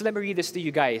 So let me read this to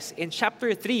you guys. In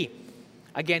chapter 3,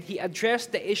 again, he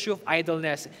addressed the issue of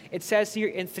idleness. It says here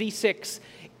in 3:6,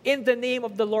 "In the name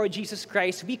of the Lord Jesus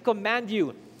Christ, we command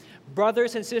you,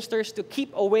 brothers and sisters, to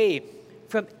keep away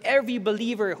from every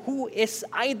believer who is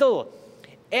idle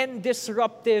and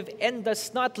disruptive and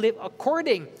does not live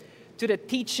according to the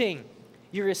teaching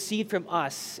you received from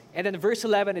us." And then verse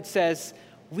 11, it says,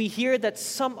 "We hear that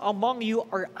some among you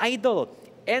are idle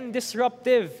and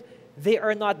disruptive. They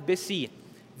are not busy,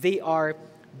 they are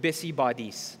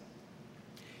busybodies.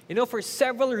 You know, for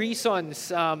several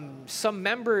reasons, some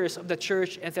members of the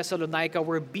church in Thessalonica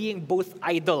were being both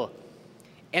idle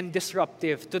and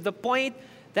disruptive to the point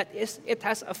that it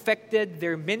has affected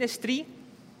their ministry,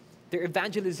 their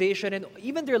evangelization, and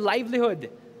even their livelihood,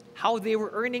 how they were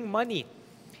earning money.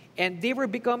 And they were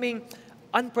becoming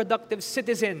unproductive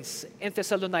citizens in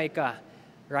Thessalonica,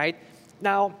 right?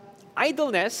 Now,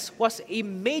 idleness was a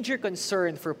major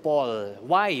concern for Paul.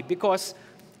 Why? Because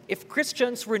if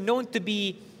Christians were known to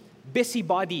be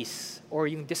busybodies or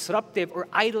yung disruptive or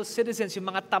idle citizens, yung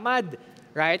mga tamad,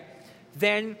 right?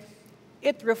 Then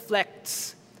it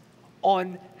reflects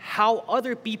on how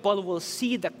other people will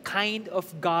see the kind of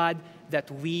God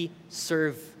that we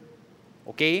serve.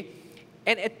 Okay?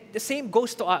 And the same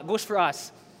goes for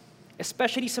us,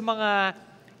 especially sa mga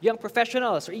young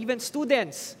professionals or even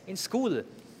students in school.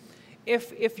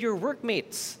 If your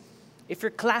workmates, if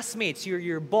your classmates,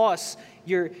 your boss,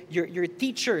 your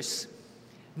teachers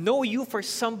know you for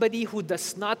somebody who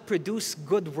does not produce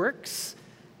good works,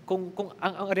 kung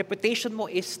ang reputation mo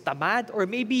is tamad, or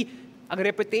maybe ang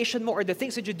reputation mo or the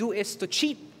things that you do is to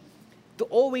cheat, to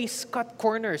always cut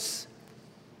corners,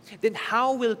 then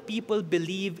how will people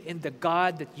believe in the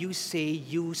God that you say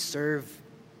you serve?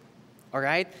 All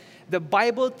right? The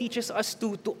Bible teaches us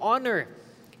to honor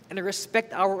and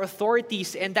respect our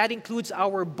authorities, and that includes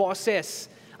our bosses,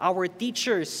 our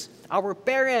teachers, our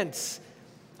parents,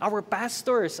 our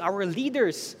pastors, our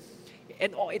leaders.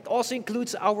 And it also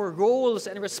includes our roles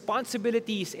and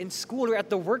responsibilities in school or at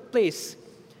the workplace.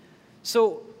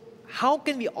 So, how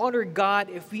can we honor God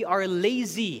if we are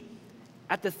lazy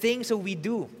at the things that we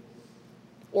do?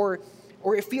 Or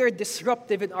if we are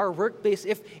disruptive in our workplace,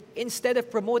 if instead of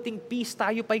promoting peace,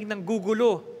 tayo pa yung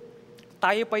nanggugulo,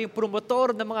 tayo pa yung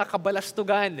promotor ng mga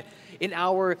kabalastugan in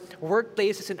our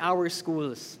workplaces, in our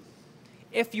schools.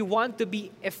 If you want to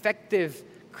be effective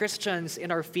Christians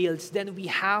in our fields, then we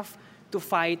have to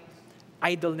fight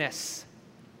idleness.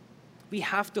 We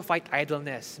have to fight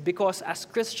idleness because as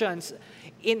Christians,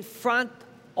 in front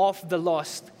of the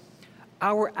lost,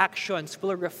 our actions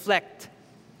will reflect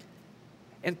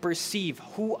and perceive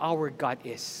who our God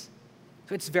is.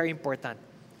 So it's very important.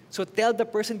 So tell the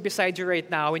person beside you right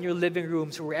now in your living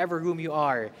rooms or wherever room you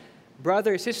are,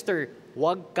 brother, sister,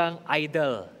 wag kang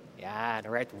idle. Yan,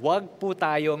 right? Wag po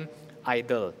tayong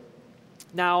idle.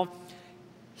 Now,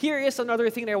 here is another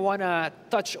thing that I want to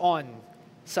touch on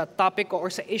sa topic or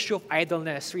sa issue of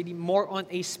idleness, really more on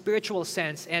a spiritual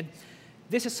sense. And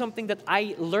this is something that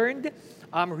I learned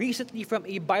recently from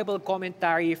a Bible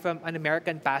commentary from an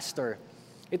American pastor.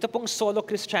 Ito pong solo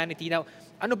Christianity. Now,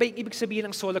 ano ba yung ibig sabihin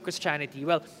ng solo Christianity?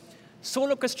 Well,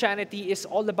 solo Christianity is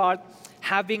all about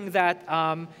having that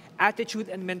attitude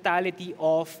and mentality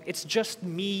of it's just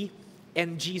me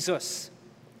and Jesus.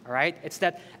 All right? It's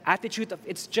that attitude of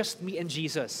it's just me and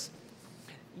Jesus.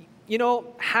 You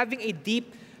know, having a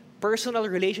deep personal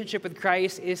relationship with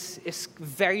Christ is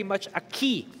very much a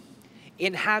key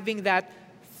in having that,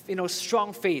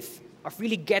 strong faith of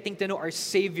really getting to know our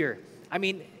Savior. I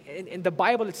mean, in the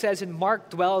Bible, it says in Mark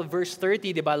 12, verse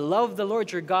 30, diba, love the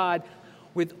Lord your God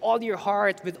with all your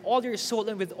heart, with all your soul,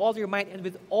 and with all your mind, and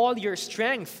with all your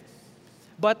strength.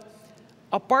 But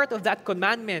a part of that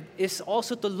commandment is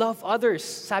also to love others.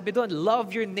 Sabi doon,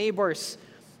 love your neighbors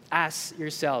as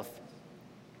yourself.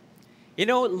 You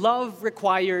know, love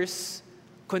requires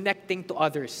connecting to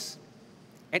others.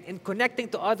 And in connecting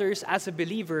to others as a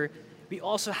believer, we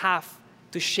also have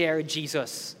to share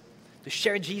Jesus. To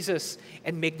share Jesus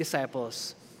and make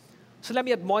disciples. So let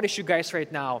me admonish you guys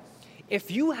right now. If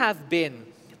you have been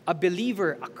a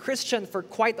believer, a Christian for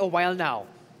quite a while now,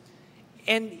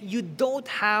 and you don't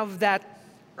have that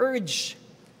urge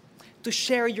to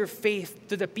share your faith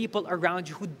to the people around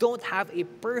you who don't have a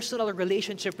personal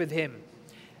relationship with Him,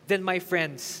 then my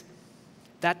friends,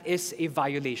 that is a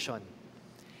violation.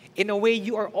 In a way,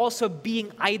 you are also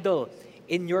being idle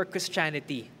in your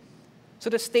Christianity. So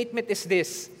the statement is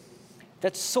this,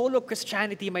 that solo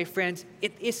Christianity, my friends,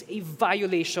 it is a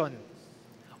violation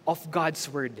of God's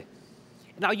Word.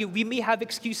 Now, we may have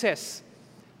excuses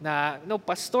na, no,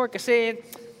 pastor, kasi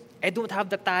I don't have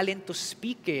the talent to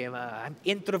speak eh. I'm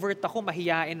introvert ako,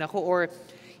 mahiyain ako, or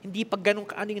hindi pa ganun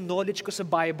kaano yung knowledge ko sa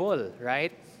Bible,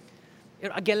 right?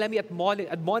 Again, let me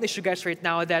admonish you guys right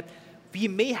now that we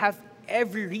may have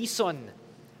every reason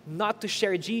not to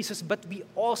share Jesus, but we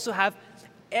also have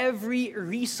every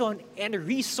reason and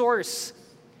resource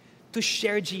to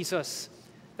share Jesus.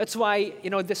 That's why,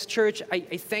 this church,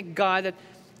 I thank God that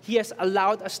He has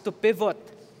allowed us to pivot,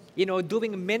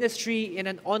 doing ministry in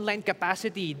an online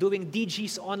capacity, doing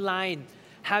DGs online,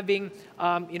 having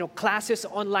classes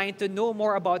online to know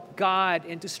more about God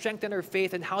and to strengthen our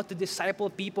faith and how to disciple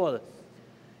people.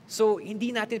 So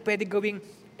hindi natin pwede gawing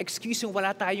excuse yung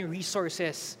wala tayong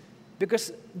resources,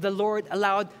 because the Lord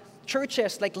allowed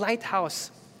churches like Lighthouse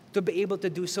to be able to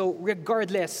do so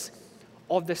regardless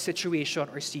of the situation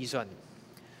or season.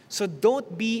 So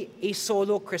don't be a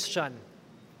solo Christian.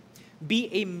 Be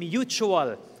a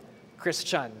mutual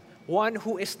Christian. One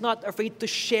who is not afraid to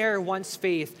share one's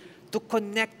faith, to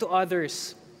connect to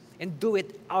others, and do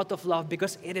it out of love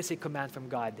because it is a command from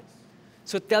God.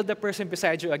 So tell the person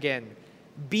beside you again,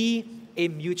 be a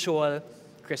mutual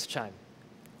Christian.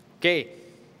 Okay.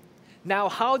 Now,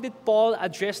 how did Paul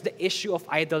address the issue of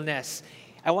idleness?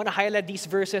 I want to highlight these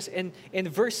verses. In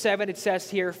verse 7, it says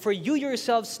here, "For you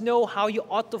yourselves know how you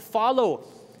ought to follow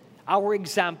our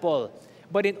example,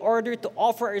 but in order to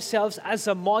offer ourselves as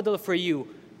a model for you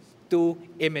to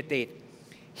imitate."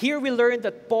 Here we learn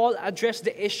that Paul addressed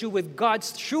the issue with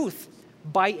God's truth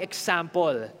by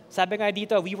example. Sabi nga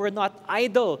dito, "We were not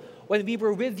idle when we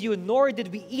were with you, nor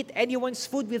did we eat anyone's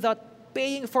food without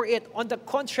paying for it. On the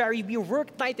contrary, we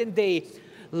worked night and day,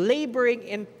 laboring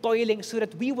and toiling so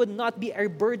that we would not be a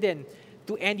burden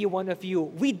to any one of you.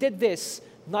 We did this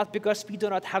not because we do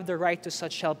not have the right to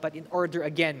such help, but in order,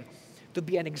 again, to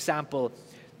be an example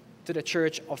to the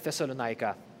church of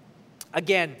Thessalonica."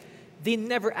 Again, they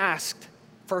never asked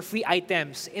for free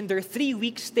items in their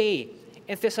 3-week stay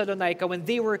in Thessalonica. When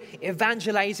they were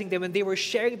evangelizing them, when they were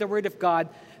sharing the word of God,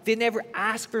 they never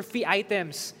asked for free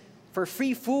items, for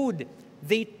free food.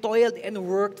 They toiled and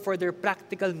worked for their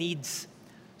practical needs.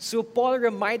 So Paul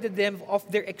reminded them of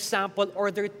their example or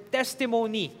their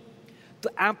testimony to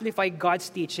amplify God's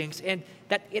teachings, and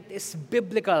that it is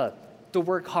biblical to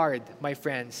work hard, my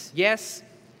friends. Yes,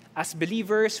 as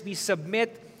believers, we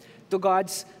submit to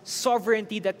God's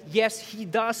sovereignty that yes, He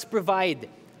does provide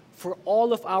for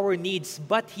all of our needs,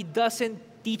 but He doesn't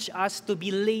teach us to be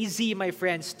lazy, my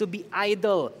friends, to be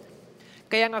idle.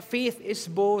 Kaya nga faith is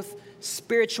both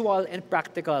spiritual and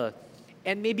practical.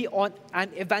 And maybe on an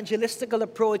evangelistical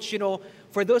approach,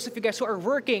 for those of you guys who are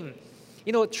working,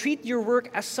 treat your work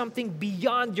as something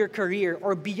beyond your career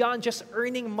or beyond just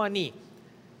earning money.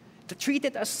 To treat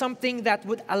it as something that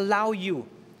would allow you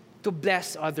to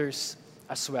bless others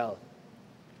as well.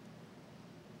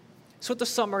 So to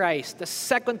summarize, the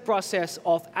second process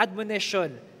of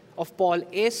admonition of Paul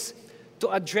is to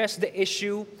address the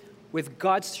issue with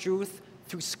God's truth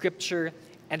through Scripture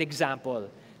and example.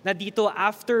 Na dito,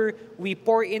 after we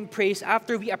pour in praise,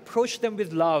 after we approach them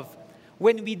with love,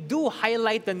 when we do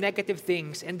highlight the negative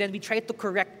things and then we try to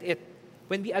correct it,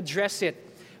 when we address it,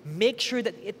 make sure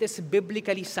that it is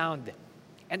biblically sound.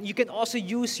 And you can also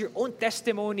use your own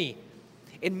testimony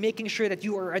in making sure that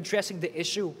you are addressing the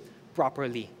issue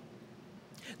properly.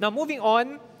 Now, moving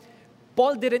on,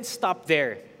 Paul didn't stop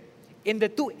there. In the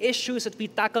 2 issues that we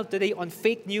tackled today on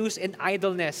fake news and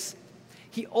idleness,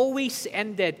 he always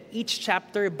ended each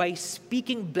chapter by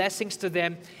speaking blessings to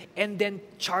them and then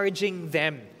charging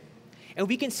them. And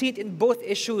we can see it in both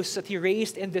issues that he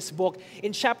raised in this book.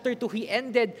 In chapter 2, he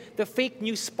ended the fake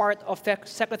news part of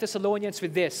 2 Thessalonians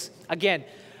with this. Again,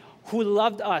 "Who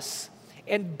loved us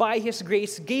and by His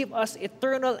grace gave us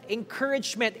eternal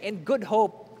encouragement and good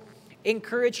hope.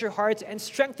 Encourage your hearts and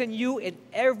strengthen you in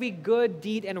every good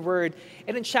deed and word."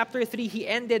 And in chapter 3, he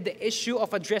ended the issue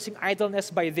of addressing idleness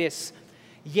by this.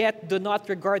 "Yet do not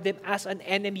regard them as an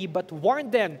enemy, but warn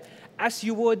them as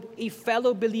you would a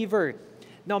fellow believer.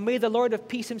 Now may the Lord of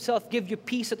peace Himself give you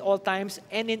peace at all times,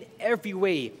 and in every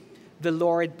way the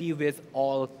Lord be with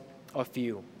all of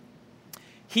you."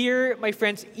 Here, my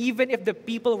friends, even if the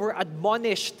people were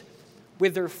admonished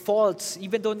with their faults,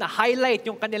 even though na-highlight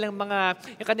yung kanilang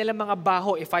mga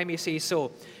baho, if I may say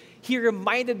so, he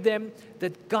reminded them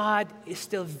that God is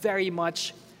still very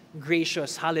much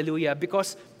gracious. Hallelujah.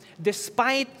 Because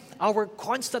despite our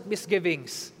constant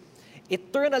misgivings,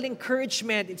 eternal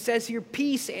encouragement, it says here,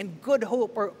 peace and good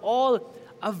hope are all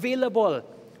available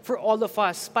for all of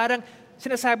us. Parang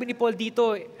sinasabi ni Paul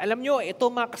dito, alam nyo, ito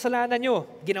mga kasalanan nyo,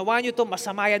 ginawa nyo ito,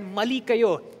 masama yan, mali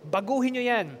kayo, baguhin nyo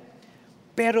yan.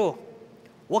 Pero,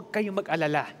 huwag kayong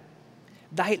mag-alala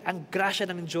dahil ang grasya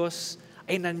ng Diyos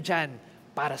ay nandyan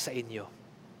para sa inyo.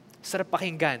 Sarap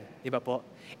pakinggan, di ba po?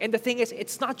 And the thing is,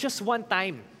 it's not just one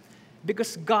time.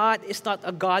 Because God is not a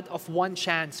God of one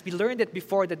chance. We learned it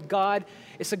before that God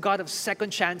is a God of second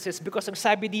chances. Because ang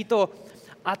sabi dito,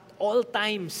 at all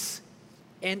times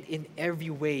and in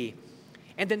every way.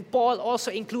 And then Paul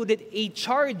also included a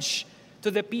charge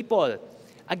to the people.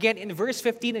 Again, in verse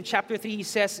 15 in chapter 3, he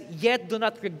says, "Yet do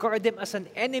not regard them as an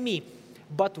enemy,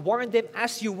 but warn them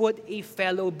as you would a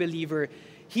fellow believer."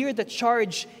 here the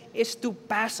charge is to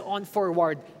pass on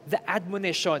forward the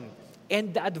admonition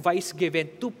and the advice given,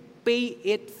 to pay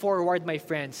it forward, my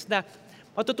friends. Na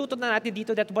matututo na natin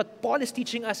dito that what Paul is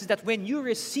teaching us is that when you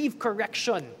receive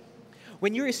correction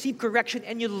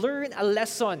and you learn a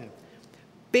lesson,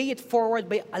 pay it forward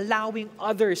by allowing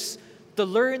others to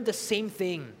learn the same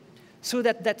thing so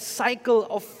that that cycle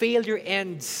of failure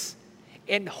ends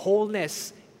and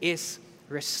wholeness is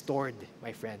restored,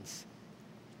 my friends.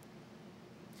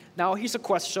 Now, here's a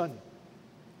question.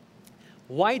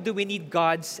 Why do we need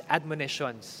God's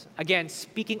admonitions? Again,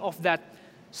 speaking of that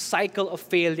cycle of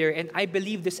failure, and I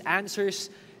believe this answers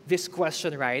this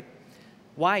question, right?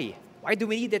 Why? Why do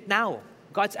we need it now?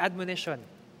 God's admonition.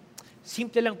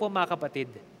 Simple lang po, mga kapatid.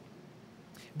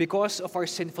 Because of our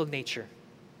sinful nature.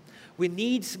 We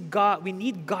need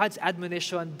God's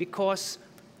admonition because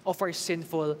of our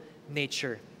sinful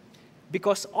nature.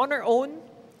 Because on our own,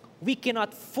 we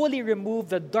cannot fully remove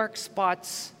the dark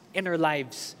spots in our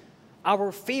lives,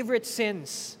 our favorite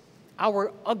sins,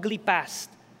 our ugly past.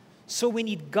 So we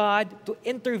need God to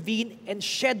intervene and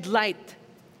shed light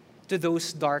to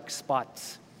those dark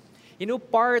spots. You know,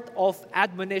 part of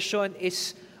admonition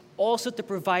is also to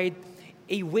provide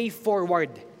a way forward,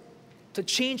 to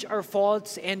change our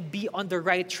faults and be on the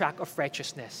right track of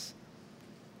righteousness.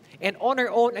 And on our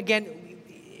own, again,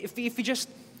 if we just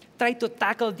try to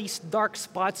tackle these dark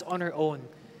spots on our own,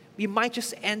 we might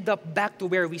just end up back to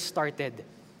where we started.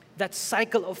 That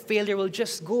cycle of failure will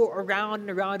just go around and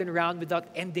around and around without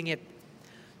ending it.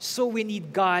 So we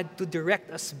need God to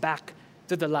direct us back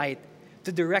to the light,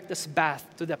 to direct us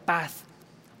back to the path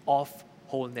of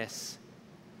wholeness.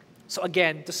 So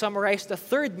again, to summarize, the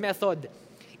third method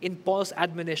in Paul's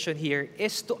admonition here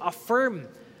is to affirm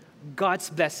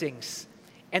God's blessings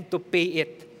and to pay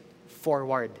it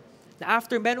forward. Na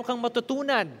after meron kang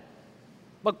matutunan,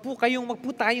 wag po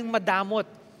tayong madamot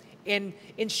in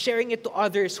sharing it to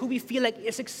others who we feel like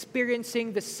is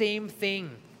experiencing the same thing.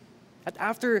 That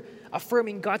after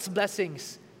affirming God's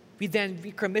blessings, we then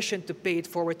be commissioned to pay it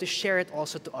forward, to share it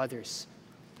also to others.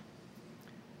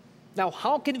 Now,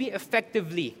 how can we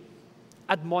effectively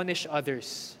admonish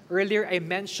others? Earlier, I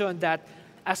mentioned that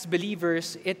as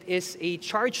believers, it is a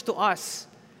charge to us,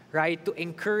 right, to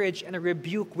encourage and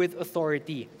rebuke with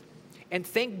authority. And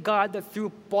thank God that through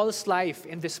Paul's life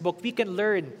in this book, we can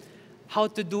learn how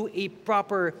to do a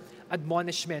proper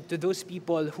admonishment to those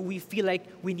people who we feel like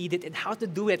we need it and how to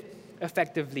do it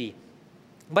effectively.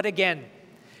 But again,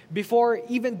 before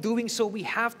even doing so, we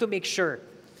have to make sure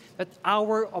that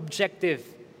our objective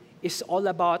is all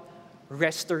about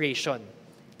restoration.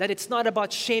 That it's not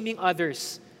about shaming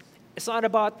others. It's not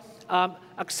about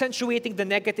accentuating the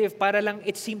negative para lang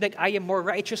it seemed like I am more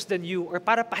righteous than you or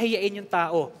para pahiyain yung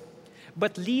tao.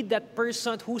 But lead that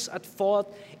person who's at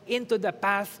fault into the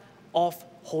path of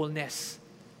wholeness.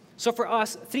 So for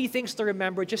us, 3 things to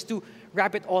remember just to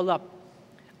wrap it all up.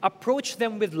 Approach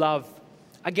them with love.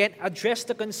 Again, address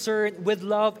the concern with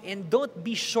love and don't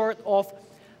be short of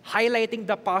highlighting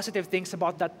the positive things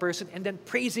about that person and then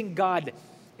praising God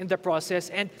in the process.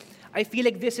 And I feel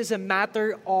like this is a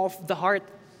matter of the heart,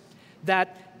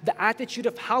 that the attitude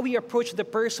of how we approach the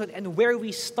person and where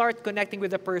we start connecting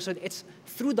with the person, it's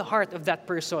through the heart of that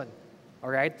person. All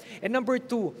right? And number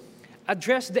 2,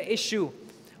 address the issue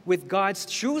with God's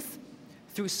truth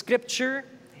through Scripture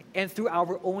and through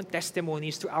our own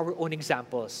testimonies, through our own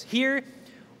examples. Here,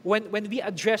 when we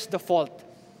address the fault,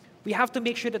 we have to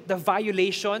make sure that the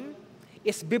violation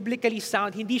is biblically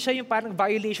sound. Hindi siya yung parang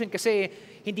violation kasi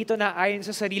hindi to naayon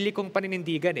sa sarili kong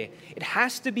paninindigan eh. It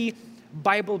has to be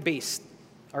Bible-based.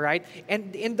 All right?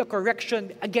 And in the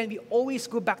correction, again, we always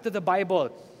go back to the Bible,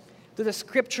 to the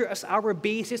Scripture as our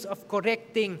basis of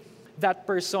correcting that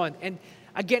person. And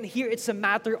again, here it's a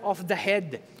matter of the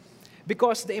head.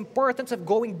 Because the importance of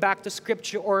going back to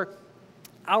Scripture or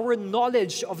our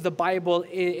knowledge of the Bible,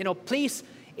 plays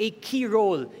a key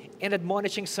role in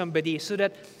admonishing somebody so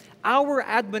that our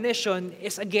admonition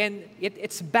is, again,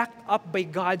 it's backed up by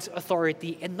God's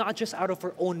authority and not just out of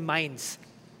our own minds.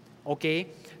 Okay?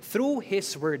 Through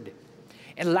His Word.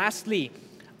 And lastly,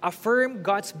 affirm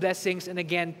God's blessings and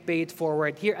again, pay it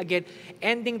forward. Here again,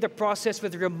 ending the process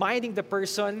with reminding the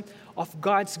person of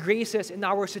God's graces in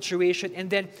our situation and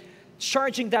then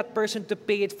charging that person to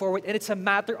pay it forward. And it's a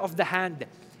matter of the hand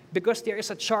because there is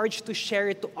a charge to share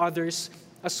it to others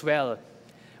as well.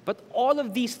 But all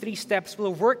of these 3 steps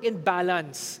will work in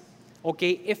balance,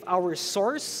 okay, if our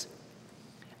source,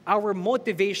 our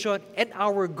motivation, and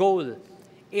our goal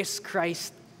is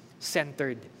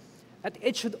Christ-centered. That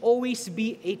it should always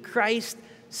be a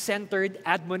Christ-centered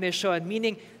admonition,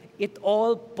 meaning it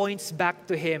all points back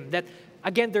to Him. That,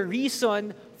 again, the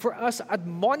reason for us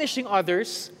admonishing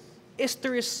others is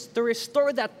to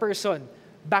restore that person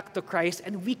back to Christ,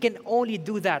 and we can only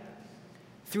do that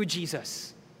through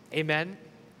Jesus. Amen?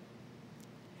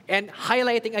 And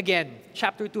highlighting again,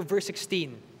 chapter 2, verse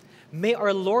 16, may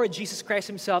our Lord Jesus Christ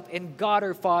himself and God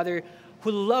our Father, who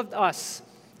loved us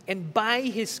and by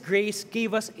his grace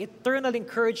gave us eternal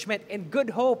encouragement and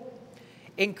good hope,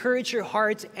 encourage your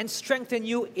hearts and strengthen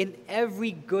you in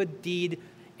every good deed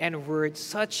and word.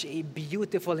 Such a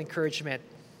beautiful encouragement.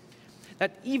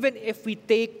 That even if we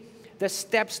take the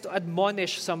steps to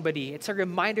admonish somebody, it's a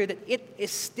reminder that it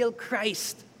is still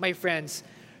Christ, my friends,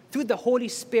 through the Holy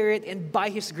Spirit and by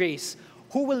his grace,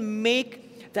 who will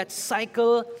make that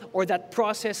cycle or that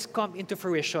process come into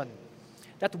fruition.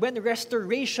 That when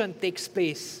restoration takes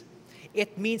place,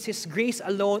 it means his grace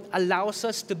alone allows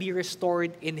us to be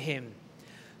restored in him.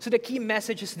 So the key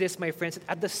message is this, my friends, that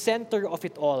at the center of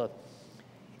it all,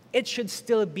 it should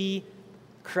still be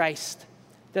Christ.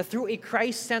 That through a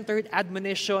Christ-centered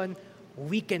admonition,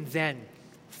 we can then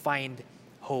find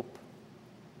hope.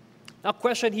 Now,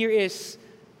 question here is,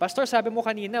 Pastor, sabi mo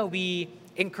kanina, we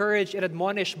encourage and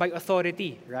admonish by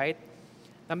authority, right?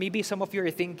 Now, maybe some of you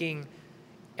are thinking,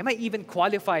 am I even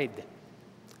qualified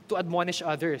to admonish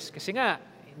others? Kasi nga,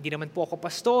 hindi naman po ako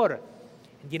pastor,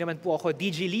 hindi naman po ako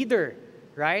DG leader,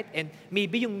 right? And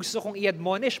maybe yung gusto kong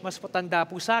i-admonish, mas patanda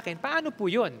po sa akin. Paano po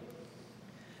yun?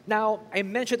 Now, I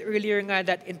mentioned earlier nga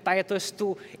that in Titus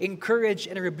to encourage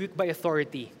and rebuke by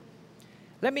authority.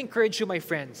 Let me encourage you, my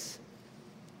friends.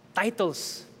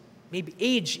 Titles, maybe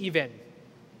age even,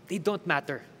 they don't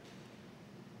matter.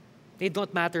 They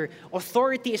don't matter.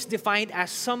 Authority is defined as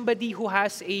somebody who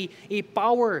has a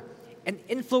power and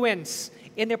influence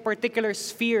in a particular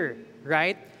sphere,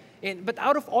 right? But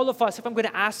out of all of us, if I'm going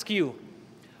to ask you,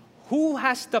 who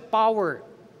has the power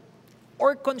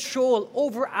or control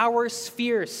over our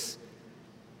spheres?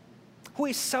 Who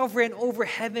is sovereign over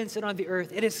heavens and on the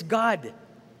earth? It is God.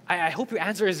 I hope your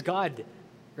answer is God,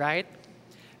 right?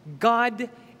 God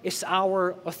is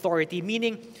our authority,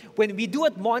 meaning when we do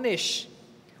admonish,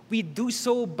 we do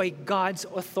so by God's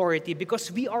authority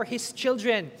because we are his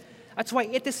children. That's why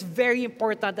it is very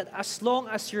important that as long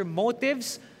as your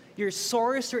motives, your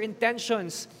source, your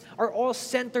intentions are all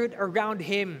centered around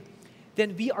him,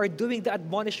 then we are doing the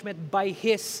admonishment by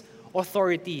his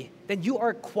authority. Then you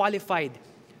are qualified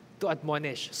to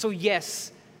admonish. So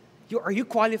yes, are you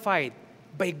qualified?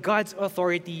 By God's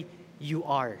authority, you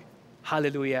are.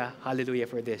 Hallelujah, hallelujah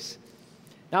for this.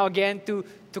 Now again, to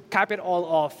cap it all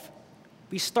off,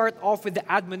 we start off with the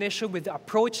admonition, with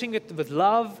approaching it with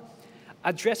love,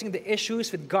 addressing the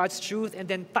issues with God's truth, and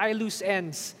then tie loose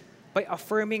ends by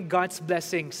affirming God's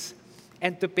blessings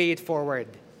and to pay it forward.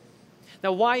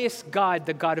 Now, why is God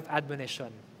the God of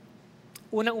admonition?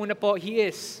 Unang-una po, he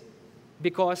is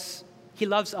because he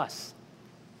loves us.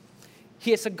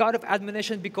 He is a God of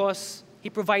admonition because he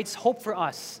provides hope for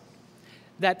us.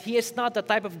 That he is not the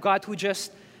type of God who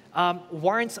just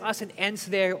warns us and ends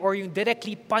there or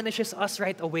directly punishes us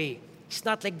right away. He's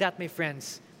not like that, my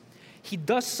friends. He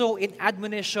does so in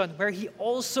admonition where he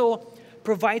also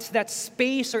provides that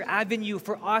space or avenue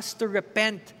for us to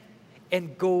repent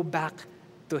and go back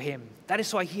to him. That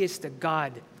is why he is the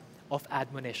God of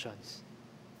admonitions.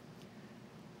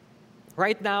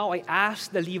 Right now, I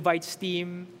asked the Levites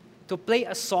team to play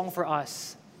a song for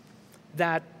us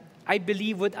that I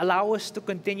believe would allow us to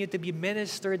continue to be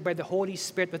ministered by the Holy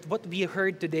Spirit with what we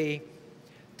heard today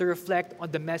to reflect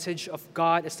on the message of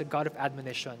God as the God of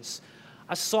admonitions.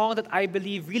 A song that I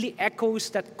believe really echoes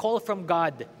that call from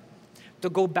God to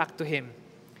go back to him.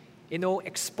 You know,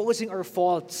 exposing our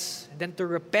faults, then to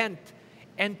repent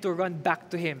and to run back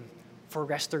to him for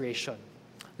restoration.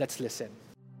 Let's listen.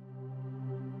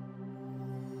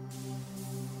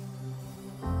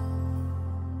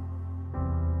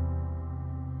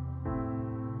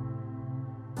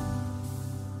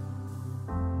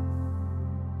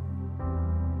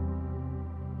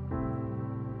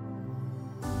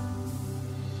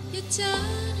 You're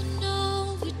turning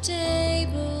over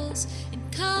tables and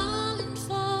calling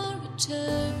for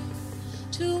return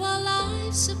to our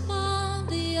lives upon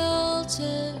the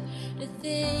altar, the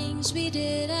things we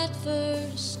did at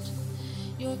first.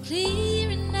 You're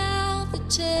clearing out the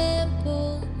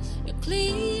temple, you're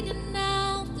cleaning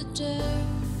out the dirt,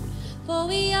 for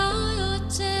we are your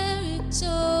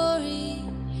territory,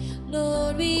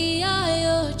 Lord, we are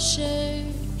your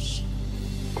church.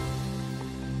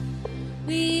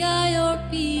 We are your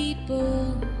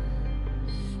people,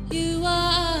 you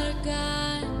are our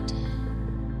God.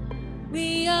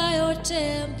 We are your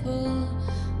temple,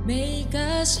 make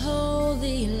us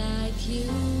holy like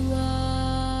you are.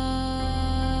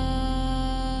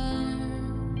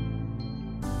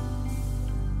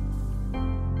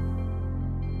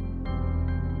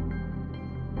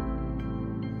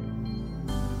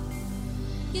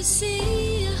 You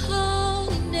see a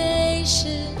holy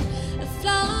nation, a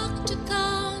flock to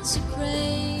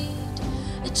consecrate,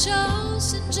 a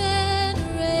chosen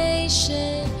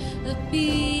generation, a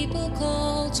people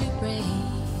called to pray.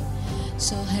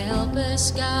 So help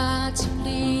us, God, to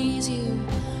please you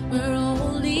where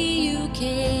only you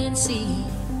can see.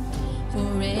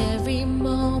 For every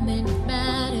moment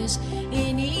matters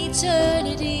in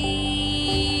eternity.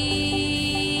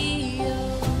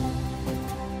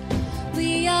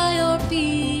 We are your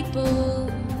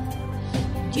people,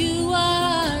 you are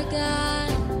our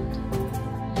God.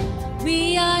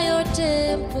 We are your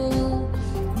temple,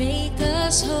 make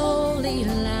us holy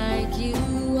like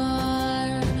you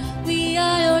are. We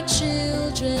are your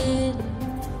children,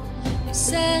 you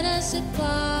set us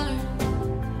apart.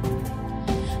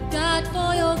 God,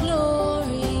 for your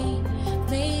glory,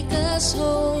 make us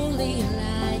holy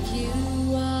like you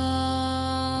are.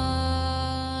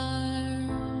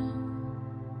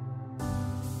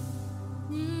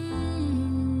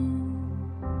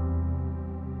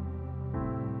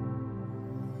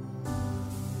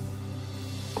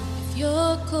 If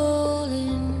you're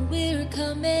calling, we're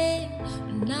coming.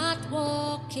 We're not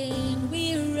walking,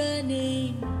 we're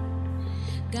running.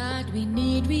 God,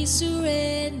 we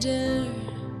surrender.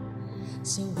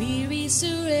 So we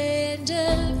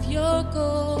surrender. If you're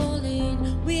calling,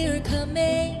 we're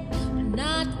coming. We're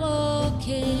not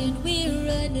walking, we're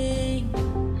running.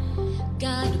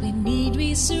 God,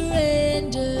 we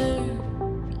surrender.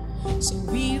 So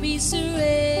we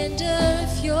surrender.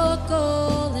 If you're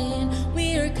calling,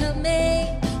 we're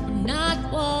coming. We're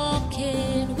not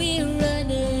walking, we're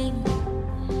running.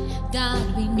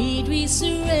 God, we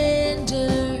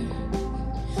surrender.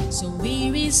 So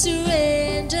we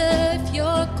surrender. If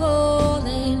you're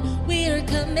calling, we're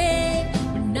coming.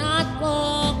 We're not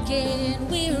walking,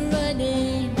 we're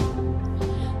running.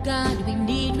 God,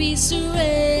 we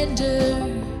surrender.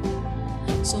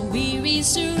 So we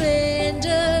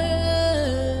surrender.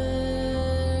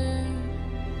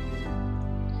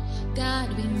 God,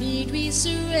 we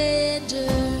surrender.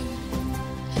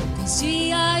 'Cause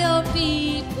we are your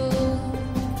people,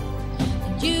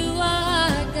 and you are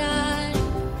our God.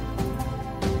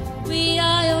 We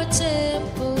are your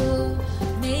temple,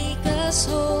 make us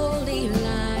holy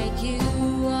like you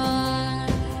are.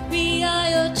 We are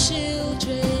your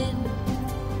children,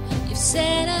 you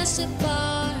set us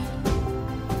apart.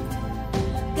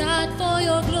 God, for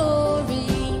your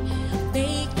glory,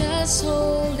 make us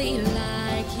holy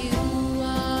like you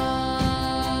are.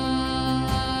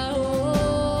 Oh.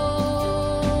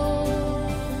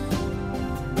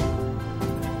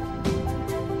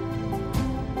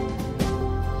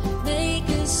 Make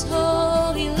us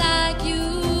holy like you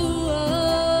are.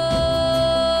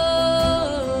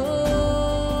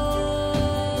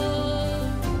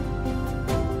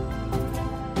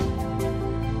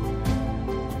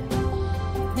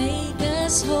 Make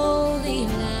us holy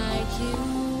like you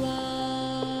are.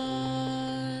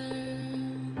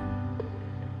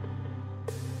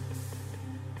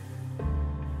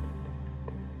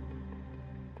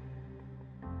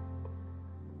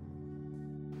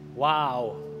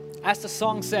 Wow. As the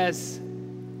song says,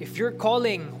 if you're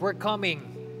calling, we're coming.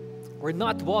 We're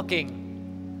not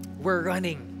walking, we're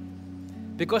running.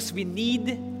 Because we need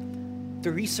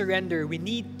to resurrender. We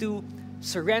need to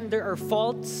surrender our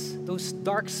faults, those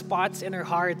dark spots in our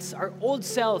hearts, our old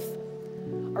self,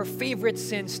 our favorite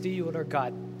sins to you, Lord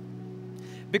God.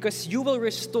 Because you will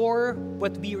restore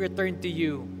what we return to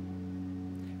you,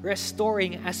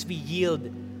 restoring as we yield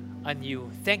on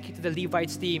you. Thank you to the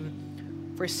Levites team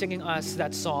for singing us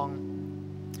that song.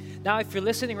 Now, if you're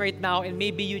listening right now and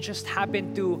maybe you just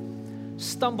happen to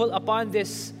stumble upon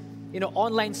this,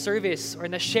 online service or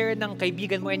na-share ng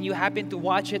kaibigan mo and you happen to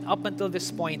watch it up until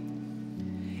this point,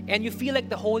 and you feel like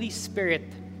the Holy Spirit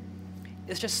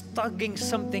is just tugging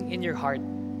something in your heart,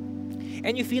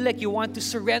 and you feel like you want to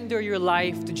surrender your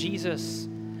life to Jesus,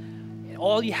 and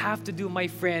all you have to do, my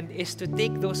friend, is to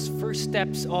take those first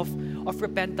steps of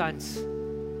repentance,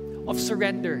 of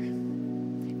surrender,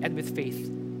 and with faith.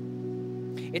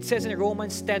 It says in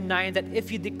Romans 10:9 that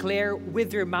if you declare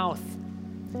with your mouth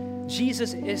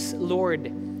Jesus is Lord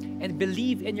and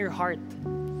believe in your heart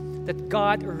that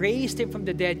God raised him from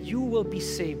the dead, you will be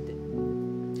saved.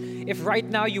 If right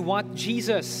now you want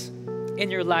Jesus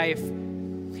in your life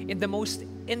in the most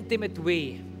intimate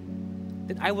way,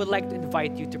 then I would like to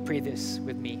invite you to pray this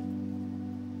with me.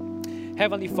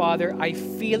 Heavenly Father, I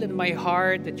feel in my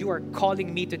heart that you are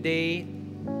calling me today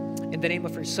in the name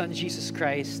of your Son, Jesus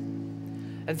Christ.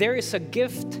 And there is a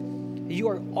gift you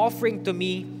are offering to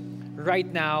me right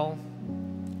now.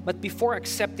 But before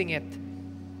accepting it,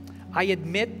 I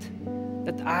admit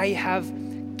that I have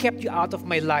kept you out of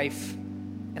my life,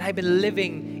 and I've been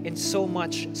living in so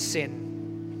much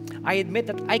sin. I admit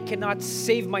that I cannot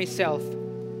save myself,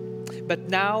 but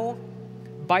now,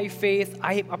 by faith,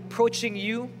 I am approaching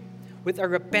you with a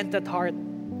repentant heart.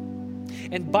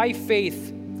 And by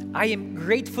faith, I am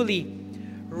gratefully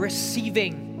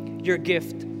receiving your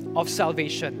gift of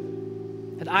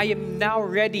salvation. And I am now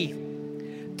ready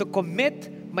to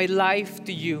commit my life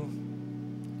to you,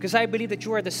 because I believe that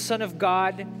you are the Son of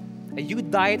God, and you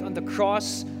died on the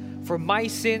cross for my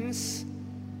sins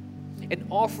and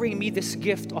offering me this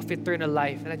gift of eternal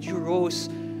life, and that you rose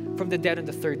from the dead on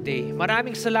the third day.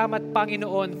 Maraming salamat,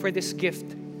 Panginoon, for this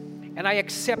gift. And I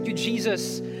accept you,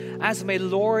 Jesus, as my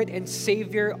Lord and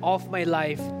Savior of my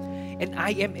life. And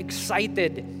I am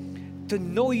excited to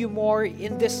know you more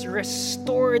in this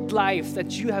restored life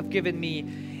that you have given me.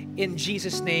 In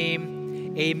Jesus'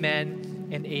 name, amen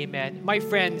and amen. My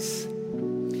friends,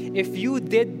 if you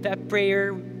did that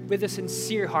prayer with a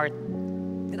sincere heart,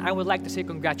 then I would like to say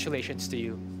congratulations to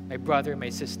you, my brother, my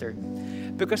sister,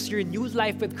 because your new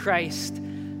life with Christ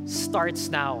starts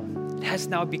now. It has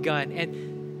now begun.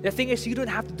 And the thing is, you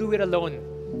don't have to do it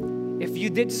alone. If you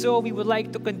did so, we would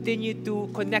like to continue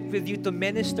to connect with you, to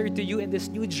minister to you in this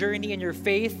new journey in your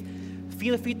faith.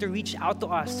 Feel free to reach out to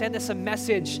us. Send us a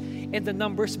message in the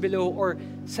numbers below, or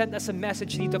send us a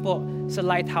message dito po sa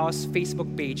Lighthouse Facebook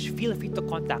page. Feel free to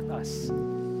contact us.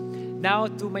 Now,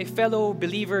 to my fellow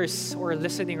believers who are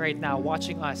listening right now,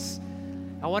 watching us,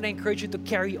 I want to encourage you to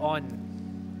carry on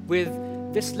with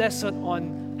this lesson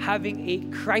on having a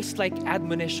Christ-like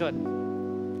admonition.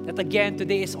 That again,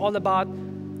 today is all about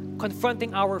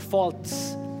confronting our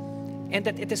faults, and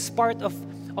that it is part of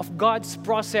God's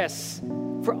process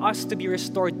for us to be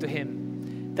restored to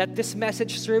Him. That this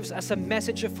message serves as a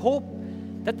message of hope,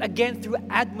 that again, through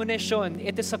admonition,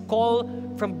 it is a call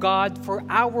from God for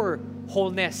our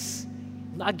wholeness.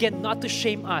 Again, not to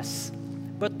shame us,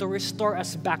 but to restore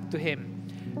us back to Him,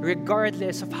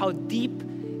 regardless of how deep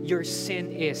your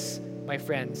sin is, my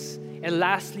friends. And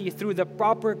lastly, through the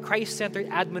proper Christ-centered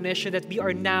admonition, that we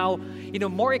are now,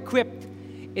 more equipped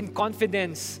in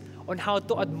confidence on how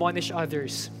to admonish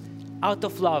others out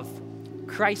of love,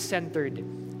 Christ-centered,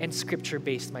 and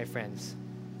Scripture-based, my friends.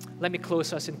 Let me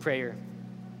close us in prayer.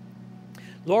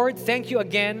 Lord, thank you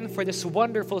again for this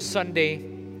wonderful Sunday,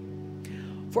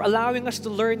 for allowing us to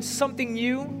learn something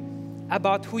new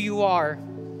about who you are,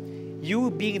 you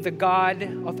being the God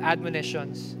of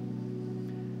admonitions.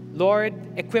 Lord,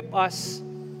 equip us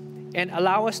and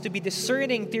allow us to be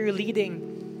discerning to your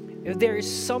leading. If there is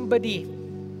somebody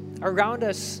around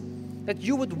us that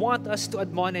you would want us to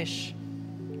admonish,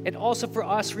 and also for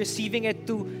us receiving it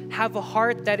to have a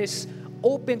heart that is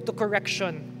open to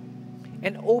correction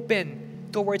and open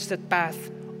towards that path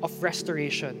of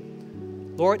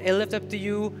restoration. Lord, I lift up to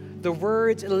you the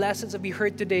words and lessons that we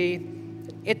heard today.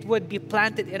 It would be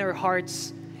planted in our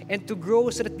hearts and to grow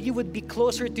so that we would be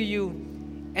closer to you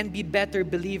and be better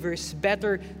believers,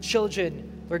 better children,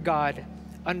 Lord God,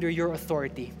 under your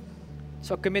authority.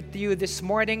 So I commit to you this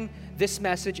morning, this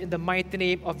message in the mighty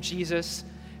name of Jesus.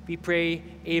 We pray,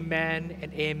 amen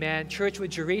and amen. Church,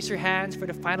 would you raise your hands for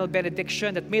the final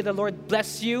benediction? That may the Lord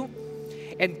bless you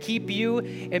and keep you,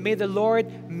 and may the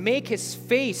Lord make His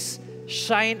face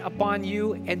shine upon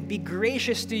you and be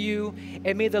gracious to you,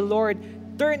 and may the Lord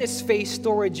turn His face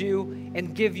toward you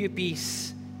and give you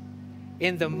peace.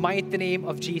 In the mighty name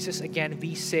of Jesus, again,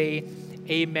 we say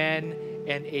amen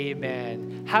and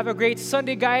amen. Have a great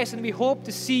Sunday, guys, and we hope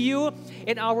to see you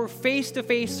in our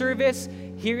face-to-face service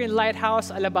here in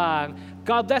Lighthouse Alabang.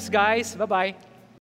 God bless, guys. Bye-bye.